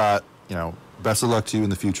all I got. You know, best of luck to you in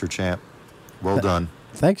the future, champ. Well done.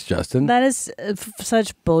 Thanks, Justin. That is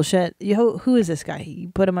such bullshit. Who is this guy? You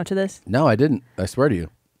put him up to this? No, I didn't. I swear to you.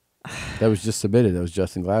 That was just submitted. That was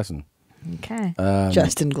Justin Glasson. Okay.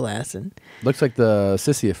 Justin Glasson. Looks like the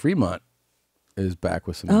Sissy of Fremont is back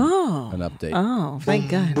with an update. Oh,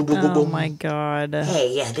 thank God. Oh, my God.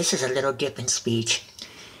 Hey, yeah, this is a little different speech.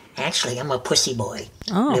 Actually, I'm a pussy boy,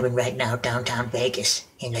 living right now downtown Vegas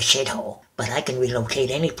in a shithole. But I can relocate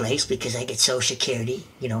any place because I get Social Security.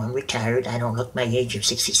 You know, I'm retired. I don't look my age of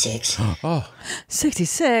 66.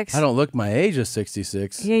 66? I don't look my age of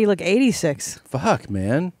 66. Yeah, you look 86. Fuck,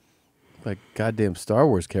 man. Like goddamn Star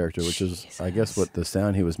Wars character, which is, I guess, what the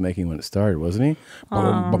sound he was making when it started, wasn't he? I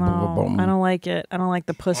don't like it. I don't like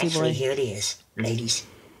the pussy Actually, boy. here it is, ladies.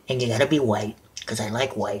 And you gotta be white, because I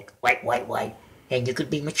like white. White. And you could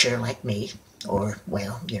be mature like me, or,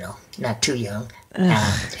 well, you know, not too young.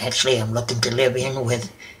 Actually, I'm looking to live in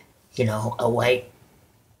with, you know, a white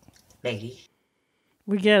lady.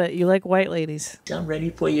 We get it. You like white ladies. I'm ready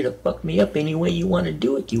for you to fuck me up any way you want to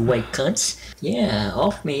do it, you white cunts. Yeah,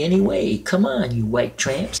 off me anyway. Come on, you white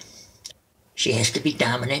tramps. She has to be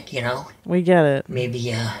dominant, you know. We get it.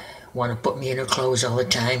 Maybe want to put me in her clothes all the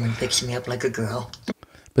time and fix me up like a girl.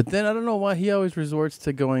 But then I don't know why he always resorts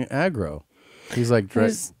to going aggro. He's like,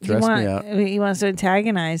 dress me out. He wants to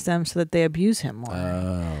antagonize them so that they abuse him more.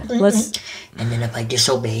 And then if I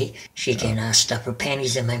disobey, she can stuff her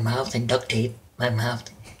panties in my mouth and duct tape my mouth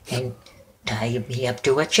and tie me up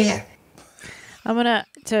to a chair. I'm going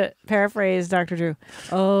to paraphrase Dr. Drew.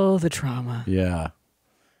 Oh, the trauma. Yeah.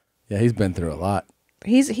 Yeah, he's been through a lot.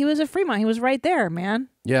 He was at Fremont. He was right there, man.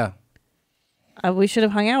 Yeah. We should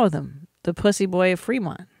have hung out with him. The pussy boy of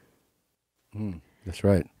Fremont. That's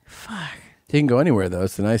right. Fuck. He can go anywhere, though.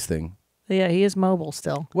 It's the nice thing. Yeah, he is mobile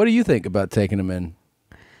still. What do you think about taking him in?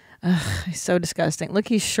 He's so disgusting. Look,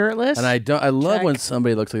 he's shirtless. And I love when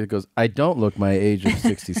somebody looks like it goes, I don't look my age of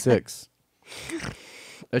 66.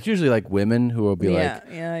 That's usually like women who will be like,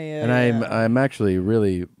 yeah. And I'm actually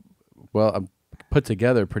really, I'm put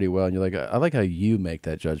together pretty well. And you're like, I like how you make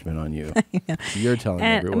that judgment on you. You're telling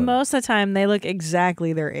and everyone. most of the time, they look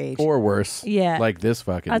exactly their age. Or worse. Yeah. Like this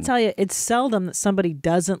fucking. I'll tell you, it's seldom that somebody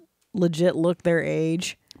doesn't legit look their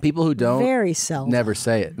age. People who don't very seldom never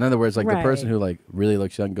say it. In other words, like the person who like really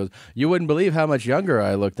looks young goes, you wouldn't believe how much younger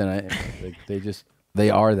I look than I. Like, they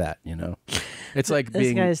are that, you know. It's like this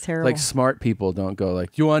being guy is terrible. Like smart people don't go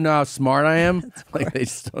like, you want to know how smart I am? Like they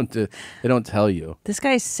just don't do. They don't tell you. This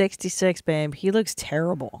guy's 66, babe. He looks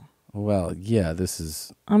terrible. Well, yeah, this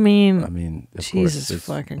is. I mean, of Jesus course, it's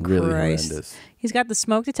fucking really Christ. horrendous. He's got the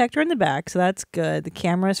smoke detector in the back, so that's good. The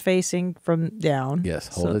camera's facing from down. Yes,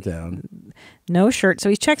 hold it down. No shirt, so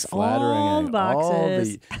he checks Flattering all the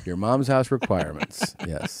boxes. Your mom's house requirements.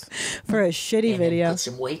 Yes. For a shitty video. Put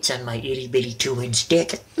some weights on my itty bitty 2-inch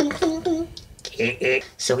dick.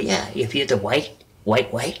 So yeah, if you're the white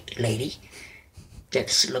lady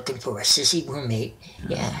that's looking for a sissy roommate,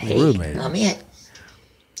 yeah, hey, Roommate. I'm it.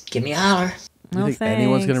 give me a holler. You No, think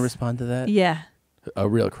anyone's going to thanks. respond to that? Yeah. A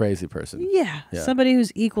real crazy person. Yeah. Somebody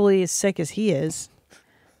who's equally as sick as he is.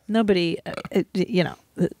 Nobody, no,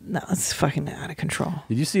 it's fucking out of control.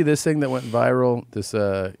 Did you see this thing that went viral? This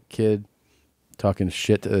kid talking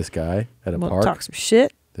shit to this guy at a park. Talk some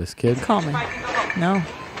shit. This kid. Call me. No.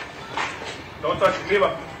 Don't touch me,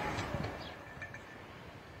 Viva.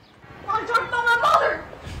 I'm talking about my mother.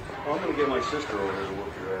 I'm gonna get my sister over here to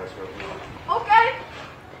whoop your ass right now. Okay.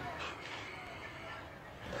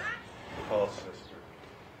 Call sister.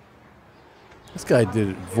 This guy did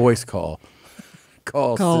a voice call.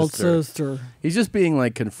 Call sister. He's just being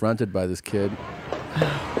like confronted by this kid.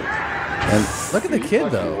 And look at the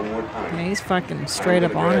kid though. Yeah, he's fucking straight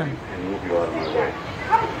up on him. And move you out of my way.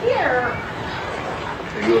 Right here.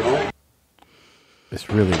 Are you at home? It's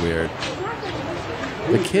really weird.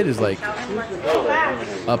 The kid is like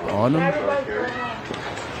up on him.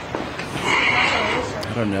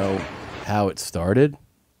 I don't know how it started,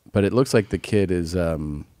 but it looks like the kid is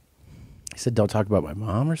he said don't talk about my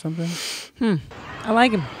mom or something. I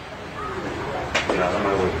like him. Yeah, I'm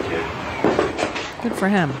my way, kid. Good for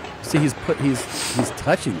him. See, he's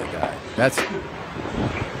touching the guy. That's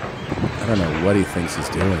I don't know what he thinks he's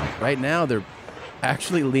doing. Right now they're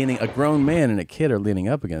actually leaning. A grown man and a kid are leaning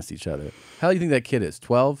up against each other. How do you think that kid is?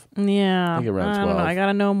 12? Yeah. I think around don't know. 12. I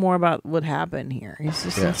gotta know more about what happened here. He's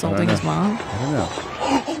just insulting his mom. I don't know.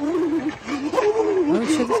 Oh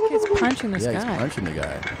shit! This kid's punching this Yeah, guy. he's punching the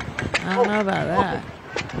guy. I don't know about that.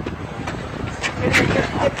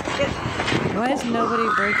 Why is nobody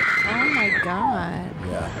breaking? Oh my god!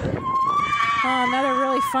 Yeah. Oh, another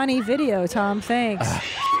really funny video, Tom. Thanks.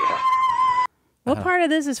 What part of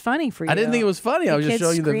this is funny for you? I didn't think it was funny. I was just kid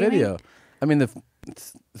showing you the screaming? video. I mean, the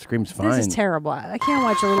scream's fine. This is terrible. I can't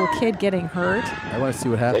watch a little kid getting hurt. I want to see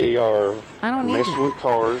what happened. They are I don't need messing to. with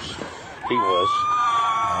cars. He was.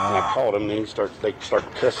 And I called him, and they start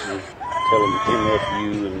cussing, telling him MF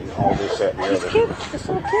you and all this, that, and the other. This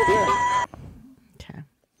little kid. Okay.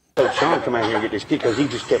 So Sean come out here and get this kid because he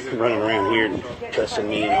just kept running around here and cussing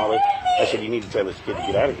me and all that. I said, you need to tell this kid to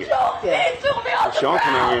get out of here. So Sean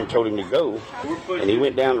came out here and told him to go, and he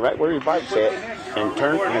went down right where his bike's at and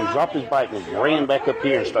turned and dropped his bike and ran back up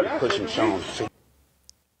here and started pushing Sean.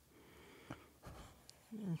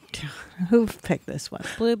 Who picked this one?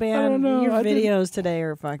 Blue Band. I don't know. Your I think- videos today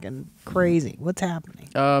are fucking crazy. What's happening?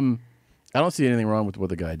 I don't see anything wrong with what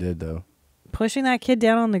the guy did, though. Pushing that kid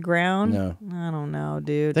down on the ground? No. I don't know,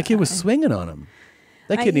 dude. That kid was swinging on him.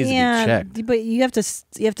 That kid needs to be checked. But you have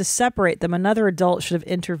to separate them. Another adult should have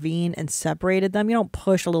intervened and separated them. You don't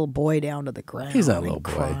push a little boy down to the ground. He's not a and little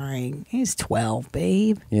boy. crying. He's 12,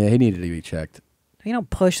 babe. Yeah, he needed to be checked. You don't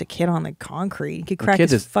push a kid on the concrete. You could The crack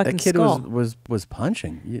kid his fucking that kid skull. was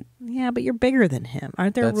punching. Yeah, but you're bigger than him.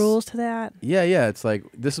 Aren't there That's- rules to that? Yeah. It's like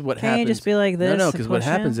this is what Can't you happens. just be like this No, and because what push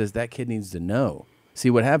happens him? is that kid needs to know.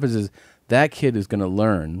 See, what happens is that kid is going to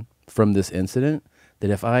learn from this incident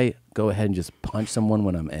that if I go ahead and just punch someone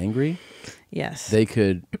when I'm angry, Yes. it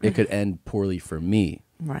could end poorly for me.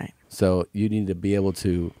 Right. So you need to be able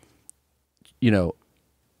to,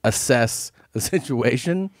 assess a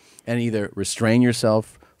situation and either restrain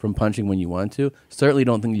yourself from punching when you want to. Certainly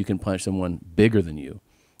don't think you can punch someone bigger than you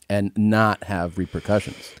and not have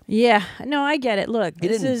repercussions. Yeah. No, I get it. Look, He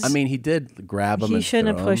this didn't. is. I mean, he did grab him. He and shouldn't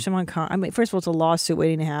have throw pushed him on. I mean, first of all, it's a lawsuit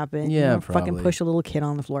waiting to happen. Yeah, You fucking probably. push a little kid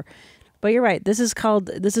on the floor. But you're right. This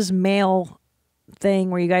is male thing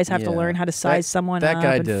where you guys have to Yeah. learn how to size someone that up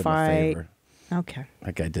guy and did him a fight. favor. Okay.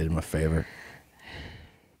 That guy did him a favor.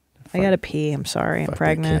 I gotta pee. I'm sorry. I'm Fuck that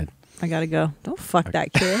pregnant. kid. I gotta go. Don't fuck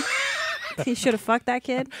that kid. He should have fucked that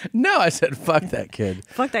kid. No, I said fuck that kid.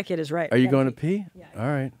 Fuck that kid is right. Are you going to pee? Yeah. All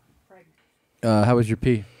right. How was your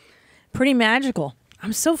pee? Pretty magical.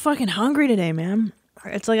 I'm so fucking hungry today, man.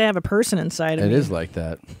 It's like I have a person inside of It me. is like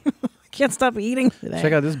that. I can't stop eating today.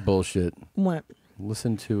 Check out this bullshit. What?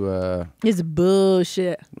 Listen to It's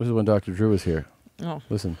bullshit. this is when Dr. Drew was here. Oh.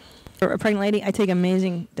 Listen. For a pregnant lady, I take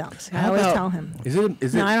amazing dumps. I How always about- tell him. Is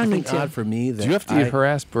it No, I don't you need think to. odd for me that Do you have to I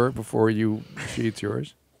harass Bert before she eats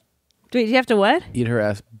yours? Wait, do you have to what? eat her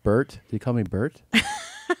ass Bert? Did you call me Bert?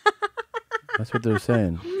 That's what they're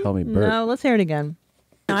saying. Call me Bert. No, let's hear it again.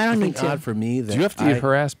 No, I don't need to. Odd for me that Do you have to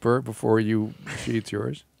harass Bert before she eats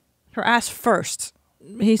yours? Her ass first.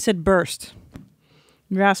 He said burst.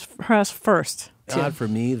 Her ass first. Odd for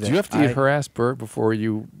me that Do you have to harass Bert before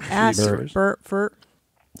she Ass eats yours? Bert.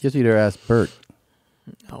 You have to eat her ass Bert.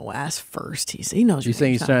 Oh, ass first. He knows. You're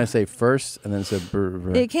saying he's trying to say first and then said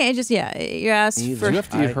Bert. It can't just your ass Either. first. Do you have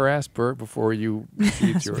to harass Bert before she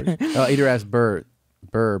eats yours? Oh, eat her ass Bert.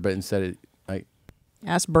 But instead of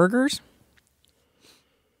Ass burgers.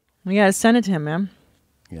 We gotta send it to him, man.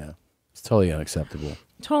 Yeah. It's totally unacceptable.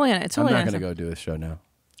 Totally I'm not going to go do a show now.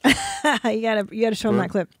 you gotta show him that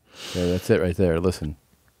clip. Yeah, that's it right there. Listen.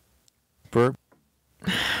 Bert,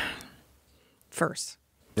 First.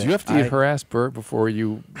 do you have to harass Bert before she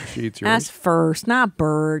eats yours? Ask first, not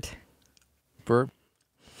Bert. Bert.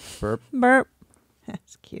 Bert.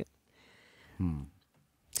 That's cute.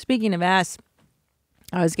 Speaking of ass,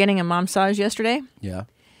 I was getting a massage yesterday. Yeah.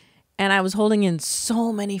 And I was holding in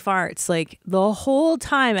so many farts, like the whole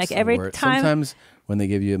time, like every time. Sometimes when they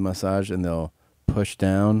give you a massage and they'll push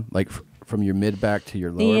down, like from your mid back to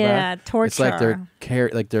your lower back. Yeah, torture. It's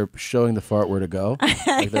like they're showing the fart where to go.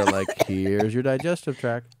 Like they're like, here's your digestive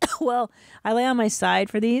tract. Well, I lay on my side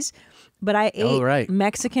for these, but I ate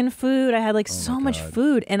Mexican food. I had like so much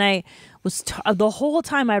food, and I was the whole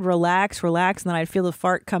time I'd relax, and then I'd feel the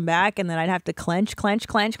fart come back, and then I'd have to clench,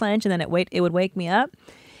 and then it would wake me up.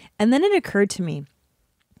 And then it occurred to me,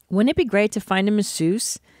 wouldn't it be great to find a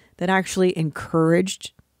masseuse that actually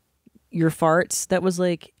encouraged your farts? That was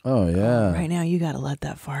like, oh yeah, right now you got to let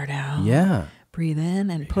that fart out. Yeah. Breathe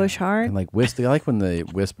in and push hard. And like I like when they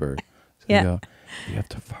whisper. So Yeah. They go, you have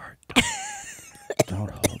to fart.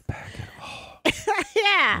 Don't hold back at all.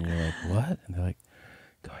 Yeah. And you're like, what? And they're like,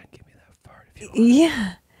 go ahead and give me that fart if you want.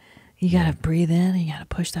 Yeah. You got to breathe in and you got to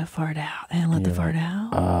push that fart out and let the fart out.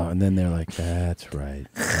 Oh, and then they're like, that's right.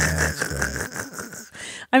 That's right.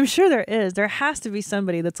 I'm sure there is. There has to be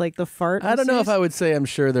somebody that's like the fart I don't know if masseuse. I would say I'm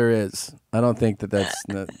sure there is. I don't think that's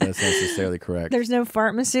necessarily correct. There's no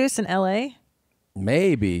fart masseuse in L.A.?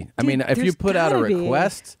 Maybe. I mean, if you there's put out a gotta be.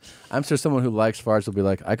 request, I'm sure someone who likes farts will be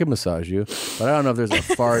like, I could massage you. But I don't know if there's a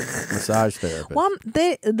fart massage therapist. Well,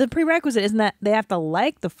 the prerequisite isn't that they have to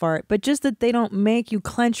like the fart, but just that they don't make you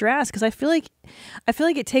clench your ass. Because I feel like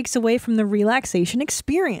it takes away from the relaxation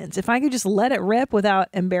experience. If I could just let it rip without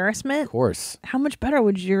embarrassment, Of course. how much better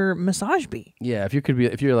would your massage be? Yeah,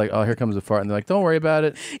 if you're like, oh, here comes a fart, and they're like, don't worry about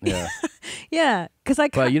it. Yeah. Yeah, because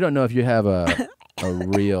But you don't know if you have a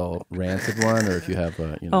real rancid one or if you have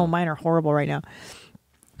a, Oh, mine are horrible right now.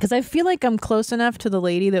 Because I feel like I'm close enough to the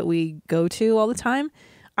lady that we go to all the time.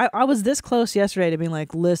 I was this close yesterday to being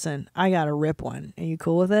like, listen, I got to rip one. Are you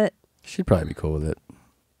cool with it? She'd probably be cool with it.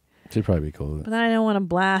 She'd probably be cool with it. But then I don't want to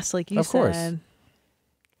blast like you Of course. said.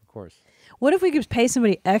 Of course. What if we could pay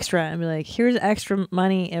somebody extra and be like, here's extra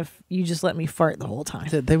money if you just let me fart the whole time?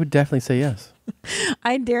 They would definitely say yes.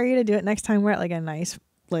 I dare you to do it next time we're at like a nice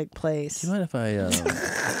place. Do you mind if I,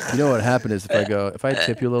 you know what happened is if I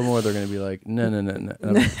tip you a little more, they're going to be like, no. And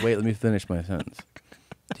I'm like, wait, let me finish my sentence.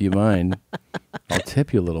 Do you mind? I'll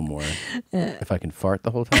tip you a little more if I can fart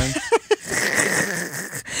the whole time.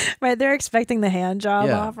 Right, they're expecting the hand job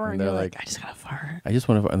Yeah, offer, and and they're you're like, like, I just gotta fart. I just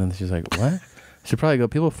want to fart. And then she's like, what? She'd probably go,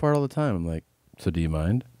 people fart all the time. I'm like, so do you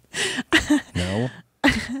mind? No.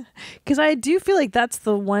 Because I do feel like that's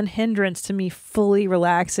the one hindrance to me fully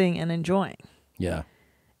relaxing and enjoying. Yeah.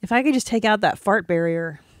 If I could just take out that fart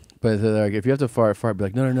barrier. But they're like, if you have to fart, be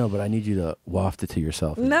like, no, but I need you to waft it to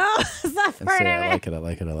yourself. No, it's not And farting. say,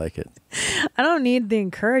 I like it. I don't need the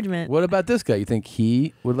encouragement. What about this guy? You think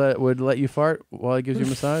he would let you fart while he gives you a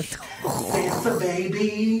massage? Sansa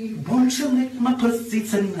baby, won't you lick my pussy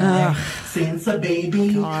tonight? Sansa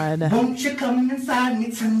baby, won't you come inside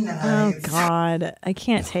me tonight? Oh God, I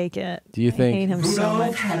can't take it. Do you think I hate him so Rudolph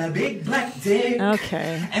much? had a big black dick.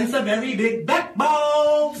 Okay. And some very big black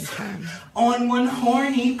balls. On one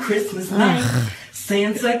horny Christmas night,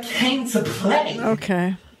 Santa came to play.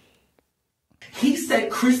 Okay. He said,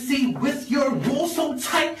 Chrissy, with your wool so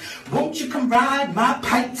tight, won't you come ride my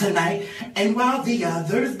pipe tonight? And while the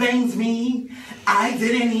others bangs me, I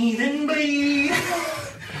didn't even bleed.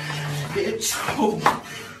 Bitch.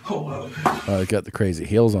 Oh, got the crazy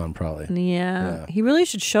heels on, probably. Yeah. He really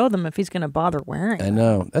should show them if he's going to bother wearing. I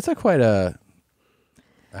know. That's quite a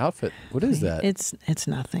outfit. What is that? It's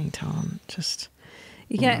nothing, Tom. Just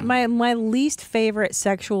my least favorite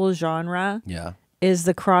sexual genre. Yeah. Is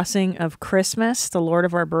the crossing of Christmas, the Lord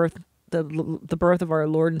of our birth, the birth of our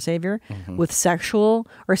Lord and Savior, with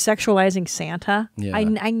sexualizing Santa. Yeah.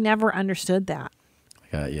 I never understood that.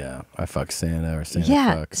 Yeah, I fuck Santa or Santa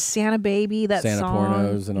fucks. Santa baby, that Santa song.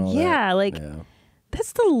 pornos and all that. Yeah,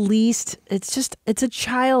 that's the least. It's a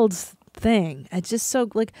child's thing. It's just so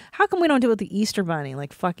like, how come we don't do it with the Easter Bunny?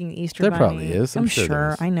 Like fucking the Easter There Bunny. probably is. I'm sure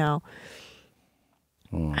there is. I know.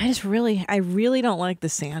 I really don't like the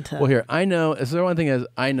Santa. Well, here, I know. So the one thing is,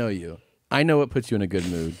 I know you. I know what puts you in a good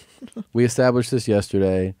mood. We established this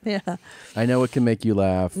yesterday. Yeah. I know what can make you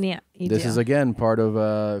laugh. Yeah, you This do. is, again, part of,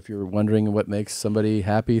 if you're wondering what makes somebody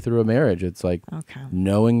happy through a marriage, it's like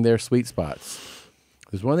knowing their sweet spots.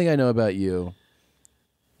 There's one thing I know about you.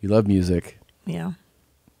 You love music. Yeah.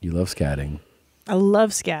 You love scatting. I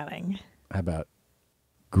love scatting. How about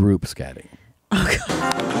group scatting?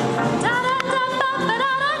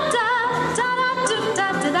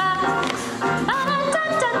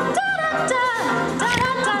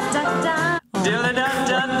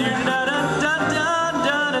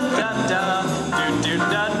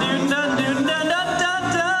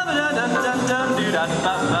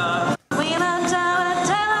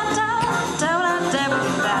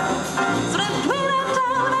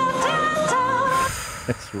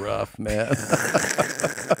 It's rough, man.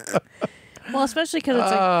 Well, especially because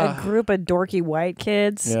it's a group of dorky white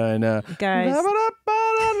kids. Yeah, I know. Guys.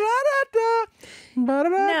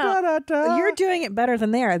 No, you're doing it better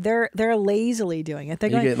than they are. They're lazily doing it. They're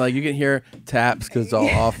going, You can hear taps because it's all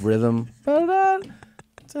off rhythm.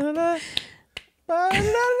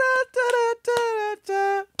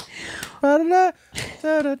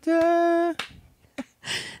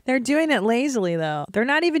 they're doing it lazily though. They're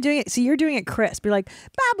not even doing it. See, you're doing it crisp. You're like,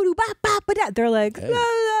 they're like,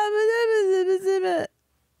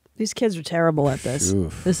 these kids are terrible at this.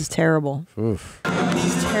 Oof. This is terrible. Oof.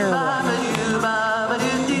 This is terrible.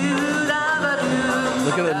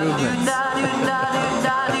 Look at the movements.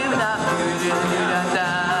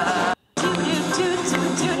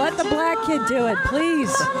 Let the black kid do it,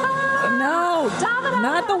 please. No,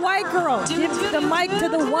 not the white girl. Give the mic to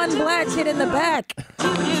the one black kid in the back.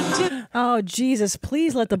 Oh, Jesus,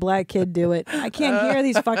 please let the black kid do it. I can't hear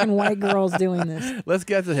these fucking white girls doing this. Let's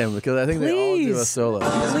get to him because I think they all do a solo.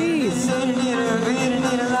 Please. Oh,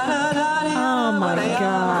 my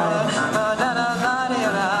God.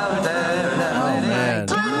 Oh, man.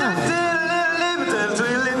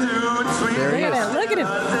 There he is. Look at him.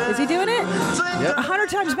 Is he doing it? Yep. 100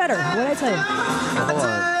 times better. What did I tell you? Hold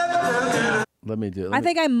on. Let me do it. I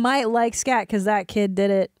think I might like scat because that kid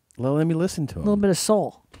did it. Well, let me listen to him. A little bit of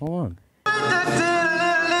soul. Hold on.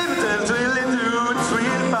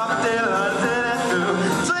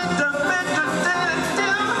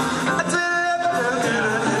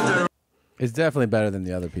 It's definitely better than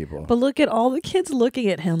the other people. But look at all the kids looking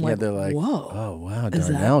at him like, they're like, whoa. Oh, wow,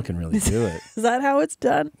 Darnell can really do it. Is that how it's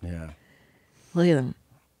done? Yeah. Look at him.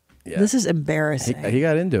 Yeah. This is embarrassing. He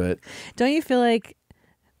got into it. Don't you feel like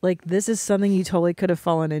this is something you totally could have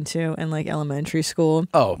fallen into in like elementary school?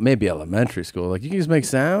 Oh, maybe elementary school. Like you can just make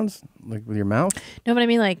sounds like with your mouth. No, but I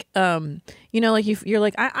mean like, like you're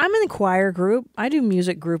like, I'm in a choir group. I do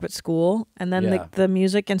music group at school. And then the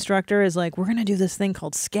music instructor is like, we're going to do this thing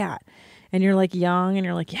called scat. And you're like young and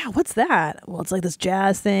you're like, yeah, what's that? Well, it's like this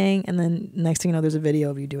jazz thing. And then next thing you know, there's a video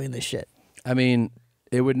of you doing this shit. I mean,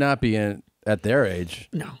 it would not be at their age.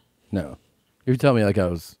 No. No. You tell me like I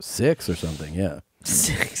was 6 or something. Yeah.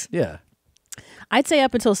 6. Yeah. I'd say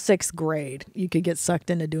up until 6th grade, you could get sucked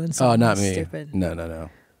into doing something not me. stupid. No.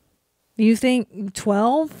 You think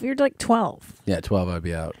 12? You're like 12. Yeah, 12 I'd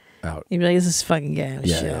be out. You'd be like, this is fucking gay.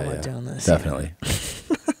 I'm not doing this. Definitely.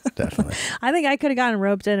 Definitely. I think I could have gotten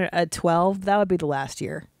roped in at 12. That would be the last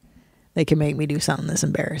year. They could make me do something this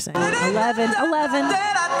embarrassing. 11.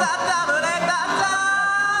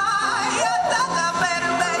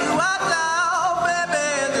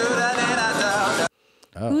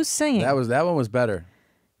 Oh, who's singing? That one was better.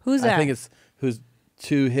 Who's that? I think it's who's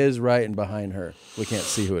to his right and behind her. We can't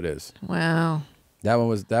see who it is. Wow. That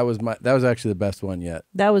was actually the best one yet.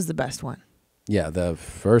 That was the best one. Yeah, the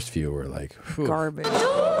first few were like whew. Garbage.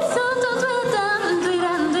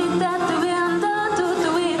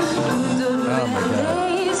 Oh my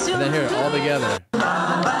God. And then here all together.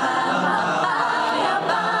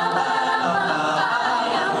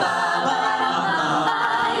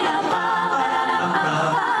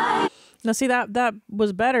 Now see that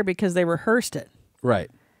was better because they rehearsed it.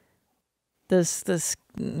 Right. The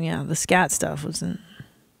scat stuff wasn't.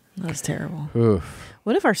 That was terrible. Oof.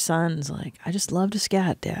 What if our son's like, I just love to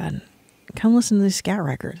scat, Dad. Come listen to these scat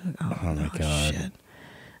records. Like, oh my God. Shit.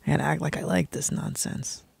 I gotta act like I like this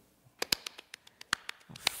nonsense.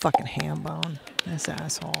 Fucking ham bone. This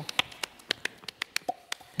asshole.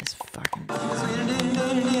 This fucking.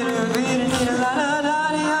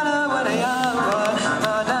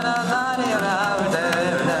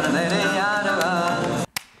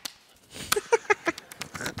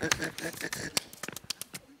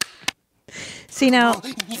 See now,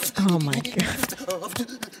 oh my God.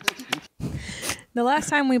 The last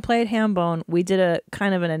time we played Hambone, we did a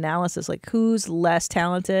kind of an analysis, like who's less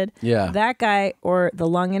talented. Yeah. That guy or the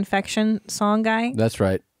lung infection song guy. That's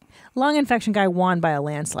right. Lung infection guy won by a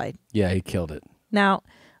landslide. Yeah, he killed it. Now,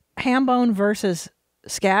 Hambone versus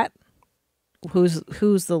Scat, who's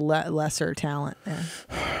the lesser talent there?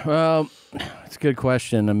 Well, it's a good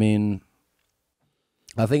question. I mean,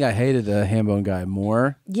 I think I hated the Hambone guy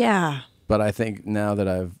more. Yeah. But I think now that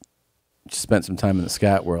I've spent some time in the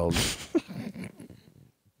scat world,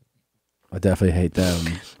 I definitely hate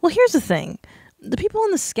them. Well, here's the thing. The people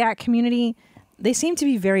in the scat community, they seem to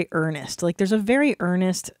be very earnest. Like, there's a very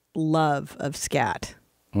earnest love of scat.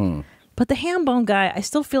 Mm. But the ham bone guy, I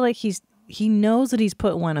still feel like he knows that he's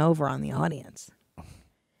put one over on the audience.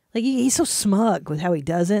 Like, he's so smug with how he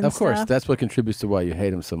does it and Of course, stuff. that's what contributes to why you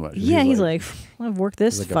hate him so much. Yeah, he's like, I've worked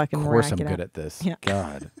this he's like, fucking of course I'm racket good out." at this. Yeah.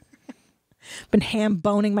 God. Been ham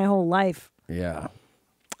boning my whole life. Yeah.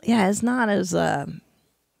 Yeah, it's not as, I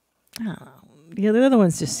don't know. Yeah, the other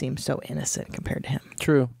ones just seem so innocent compared to him.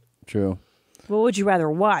 True. What would you rather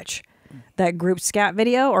watch? That group scat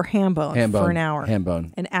video or ham bone for an hour? Ham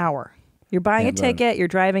bone. An hour. You're buying Ham a bone. ticket, you're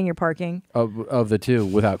driving, you're parking. Of the two,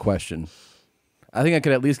 without question. I think I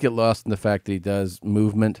could at least get lost in the fact that he does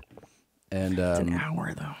movement. And It's an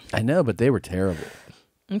hour, though. I know, but they were terrible.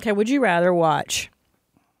 Okay, would you rather watch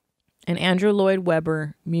an Andrew Lloyd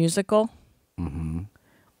Webber musical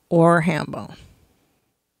or ham bone?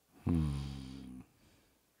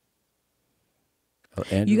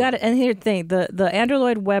 You got to, and here's the thing, the Andrew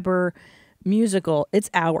Lloyd Webber musical, it's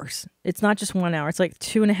hours. It's not just 1 hour. It's like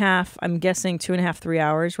 2.5, I'm guessing 2.5, 3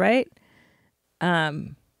 hours, right?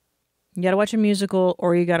 You got to watch a musical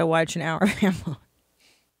or you got to watch an hour of ham bone.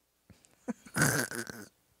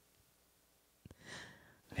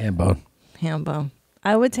 Ham bone. Ham bone.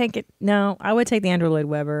 I would take it. No, I would take the Andrew Lloyd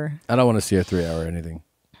Webber. I don't want to see a 3 hour anything.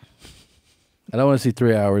 I don't want to see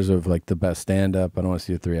 3 hours of like the best stand up. I don't want to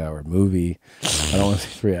see a 3 hour movie. I don't want to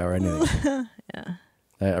see 3 hour anything. Yeah.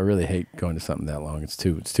 I really hate going to something that long. It's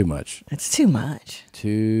too much. It's too much.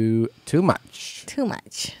 Too much. Too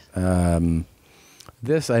much.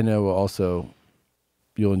 This I know will also,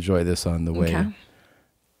 you'll enjoy this on the way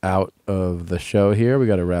out of the show here. We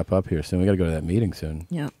got to wrap up here soon. We got to go to that meeting soon.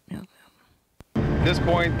 Yeah. At this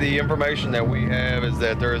point, the information that we have is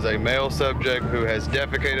that there is a male subject who has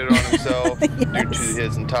defecated on himself due to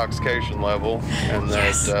his intoxication level, and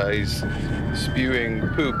that he's spewing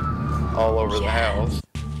poop all over the house.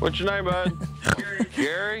 What's your name, bud?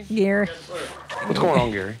 Gary? Gary. What's going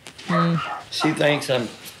on, Gary? She thinks I'm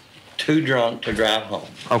too drunk to drive home.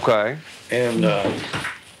 Okay. And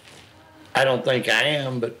I don't think I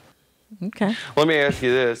am, but... Okay. Let me ask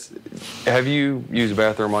you this. Have you used a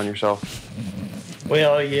bathroom on yourself?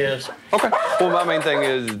 Well, yes. Okay. Well, my main thing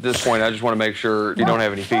is, at this point, I just want to make sure you don't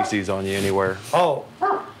have any feces on you anywhere. Oh,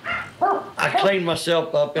 I clean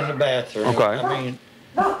myself up in the bathroom. Okay. I mean...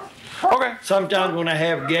 Okay. Sometimes when I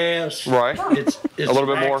have gas, right, it's a little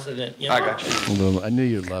bit an more. accident, you know? I got you. I knew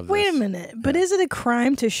you'd love this. Wait a minute. But is it a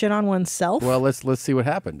crime to shit on oneself? Well, let's see what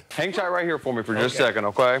happened. Hang tight right here for me for just a second,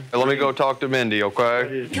 okay? Let me go talk to Mindy,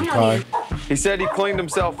 okay? Come on. He said he cleaned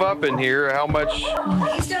himself up in here. How much?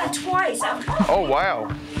 He's done it twice. Oh,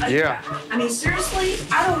 wow. Yeah. I mean, seriously,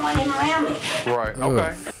 I don't want him around me. Right.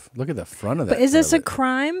 Okay. Look at the front of that. But is this toilet. a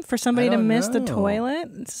crime for somebody to miss the know. toilet?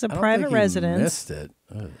 This is a I don't private think he residence. missed it.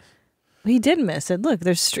 Ugh. He did miss it. Look,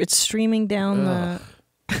 it's streaming down the...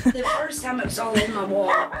 The first time it was all in my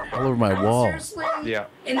wall. All over my wall. Seriously? Yeah.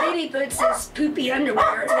 And then he puts his poopy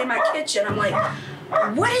underwear in my kitchen. I'm like,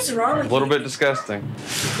 what is wrong A with little you? bit disgusting.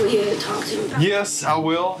 Will you talk to him about Yes, I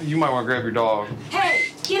will. You might want to grab your dog.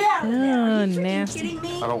 Hey, get out of there. Are you freaking nasty. kidding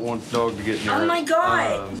me? I don't want the dog to get near Oh it. my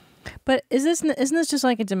God. But isn't this just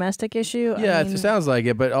like a domestic issue? Yeah, I mean, it sounds like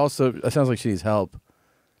it, but also it sounds like she needs help.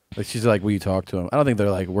 Like she's like, will you talk to him? I don't think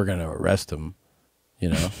they're like, we're going to arrest him, you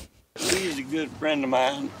know? She's a good friend of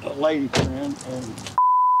mine, a lady friend, and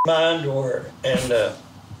my underwear. And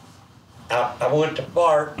I went to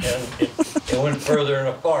fart, and it went further than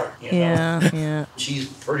a fart, you know? Yeah. She's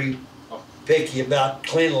pretty picky about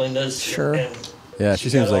cleanliness. Sure. And Yeah, she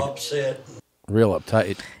seems got like upset. real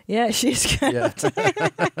uptight. Yeah, she's kind of...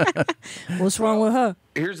 What's wrong with her?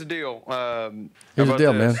 Here's the deal. Here's the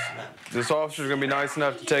deal, man. This officer's going to be nice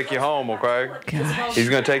enough to take you home, okay? He's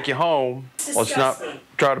going to take you home. Let's not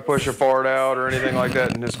try to push a fart out or anything like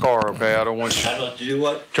that in his car, okay? I don't want you... I'd like to do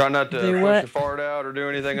what? Try not to Do push what? a fart out or do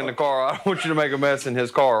anything in the car. I don't want you to make a mess in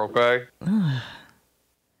his car, okay?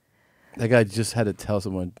 That guy just had to tell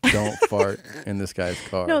someone, don't fart in this guy's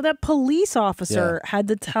car. No, that police officer had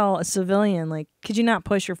to tell a civilian, like, could you not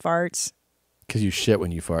push your farts? Because you shit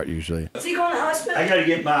when you fart, usually. Is he going to the hospital? I got to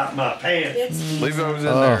get my pants. Leave those in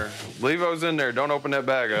Oh. there. Leave those in there. Don't open that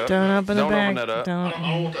bag up. Don't open the bag. Open that up. Don't.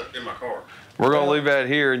 I don't want that in my car. We're going to leave that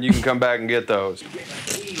here, and you can come back and get those.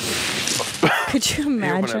 Could you You open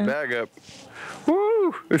that imagine bag up.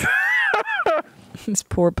 Woo! these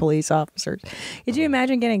poor police officers? Could you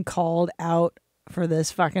imagine getting called out for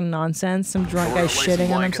this fucking nonsense. Some drunk guy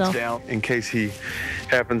shitting on himself. Down in case he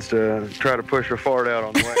happens to try to push a fart out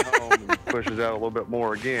on the way home and pushes out a little bit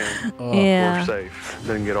more again. Yeah. We're safe.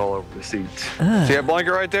 Doesn't get all over the seats. Ugh. See that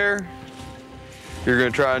blanket right there? You're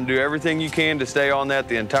going to try and do everything you can to stay on that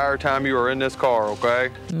the entire time you are in this car,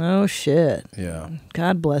 okay? No shit. Yeah.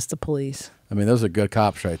 God bless the police. I mean, those are good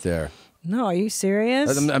cops right there. No, are you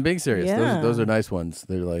serious? I'm being serious. Yeah. Those are nice ones.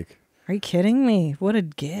 They're like, are you kidding me? What a I'll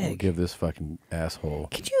gig. give this fucking asshole.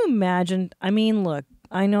 Could you imagine? I mean, look,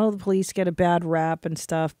 I know the police get a bad rap and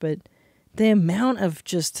stuff, but the amount of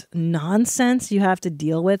just nonsense you have to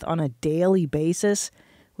deal with on a daily basis.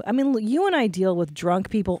 I mean, you and I deal with drunk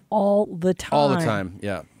people all the time. All the time,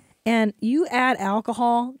 yeah. And you add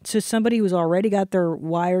alcohol to somebody who's already got their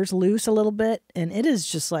wires loose a little bit, and it is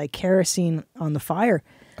just like kerosene on the fire.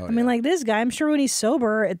 I mean, like this guy, I'm sure when he's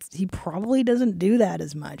sober, he probably doesn't do that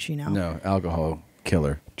as much, you know? No, alcohol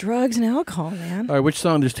killer. Drugs and alcohol, man. All right, which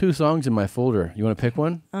song? There's 2 songs in my folder. You want to pick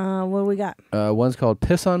one? What do we got? One's called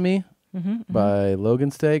Piss on Me Mm-hmm, by Logan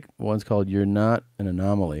Steak. One's called You're Not an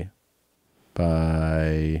Anomaly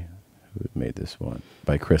by... Who made this one?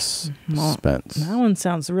 By Chris Spence. That one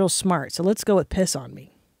sounds real smart. So let's go with Piss on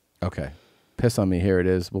Me. Okay. Piss on Me. Here it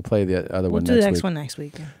is. We'll play the other one next week. We'll do the next one next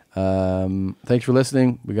week. Thanks for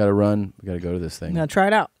listening. We got to run. We got to go to this thing. We got to try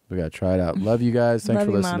it out. We got to try it out. Love you guys. Thanks Love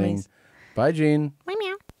for you, listening. mommies. Bye, Gene. Bye,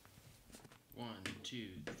 meow. 1, 2,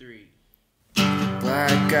 3.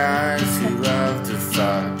 Black guys who love to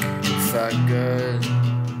fuck good.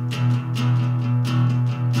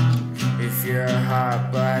 If you're a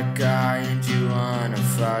hot black guy and you wanna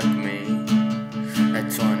fuck me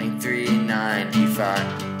at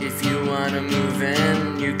 $23.95. If you wanna move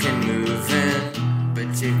in, you can move in,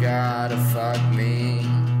 but you gotta fuck me.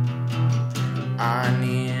 I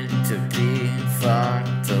need to be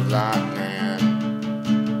fucked a lot, man.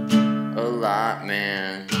 A lot,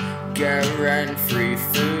 man. Get rent, free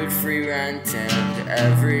food, free rent, and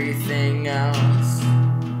everything else.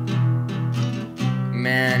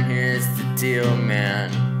 Man, here's the deal, man.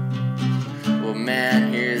 Well,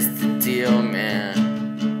 man, here's the deal, man.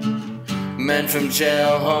 Men from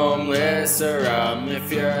jail, homeless, or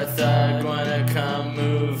if you're a thug, wanna come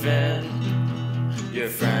move in, your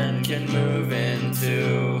friend can move in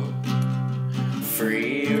too.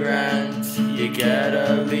 Free rent, you get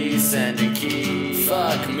a lease and a key.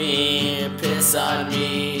 Fuck me, piss on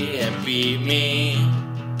me, and beat me.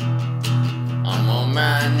 I'm on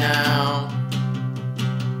mine now.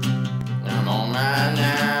 I'm on mine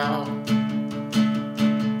now.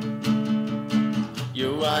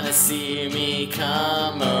 You wanna see me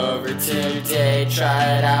come over today?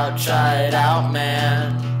 Try it out,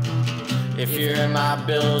 man. If you're in my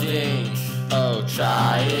building, oh,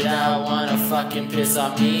 try it out. Wanna fucking piss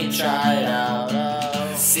on me? Try it out.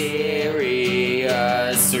 Oh.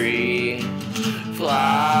 Serious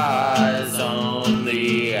replies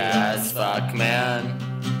only as fuck, man.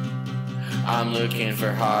 I'm looking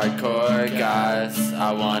for hardcore guys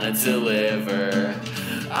I wanna deliver.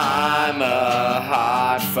 I'm a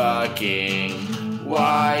hot fucking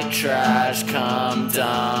white trash cum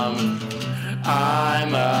dumb.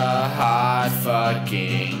 I'm a hot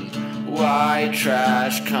fucking white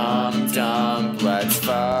trash cum dump. Let's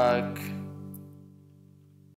fuck.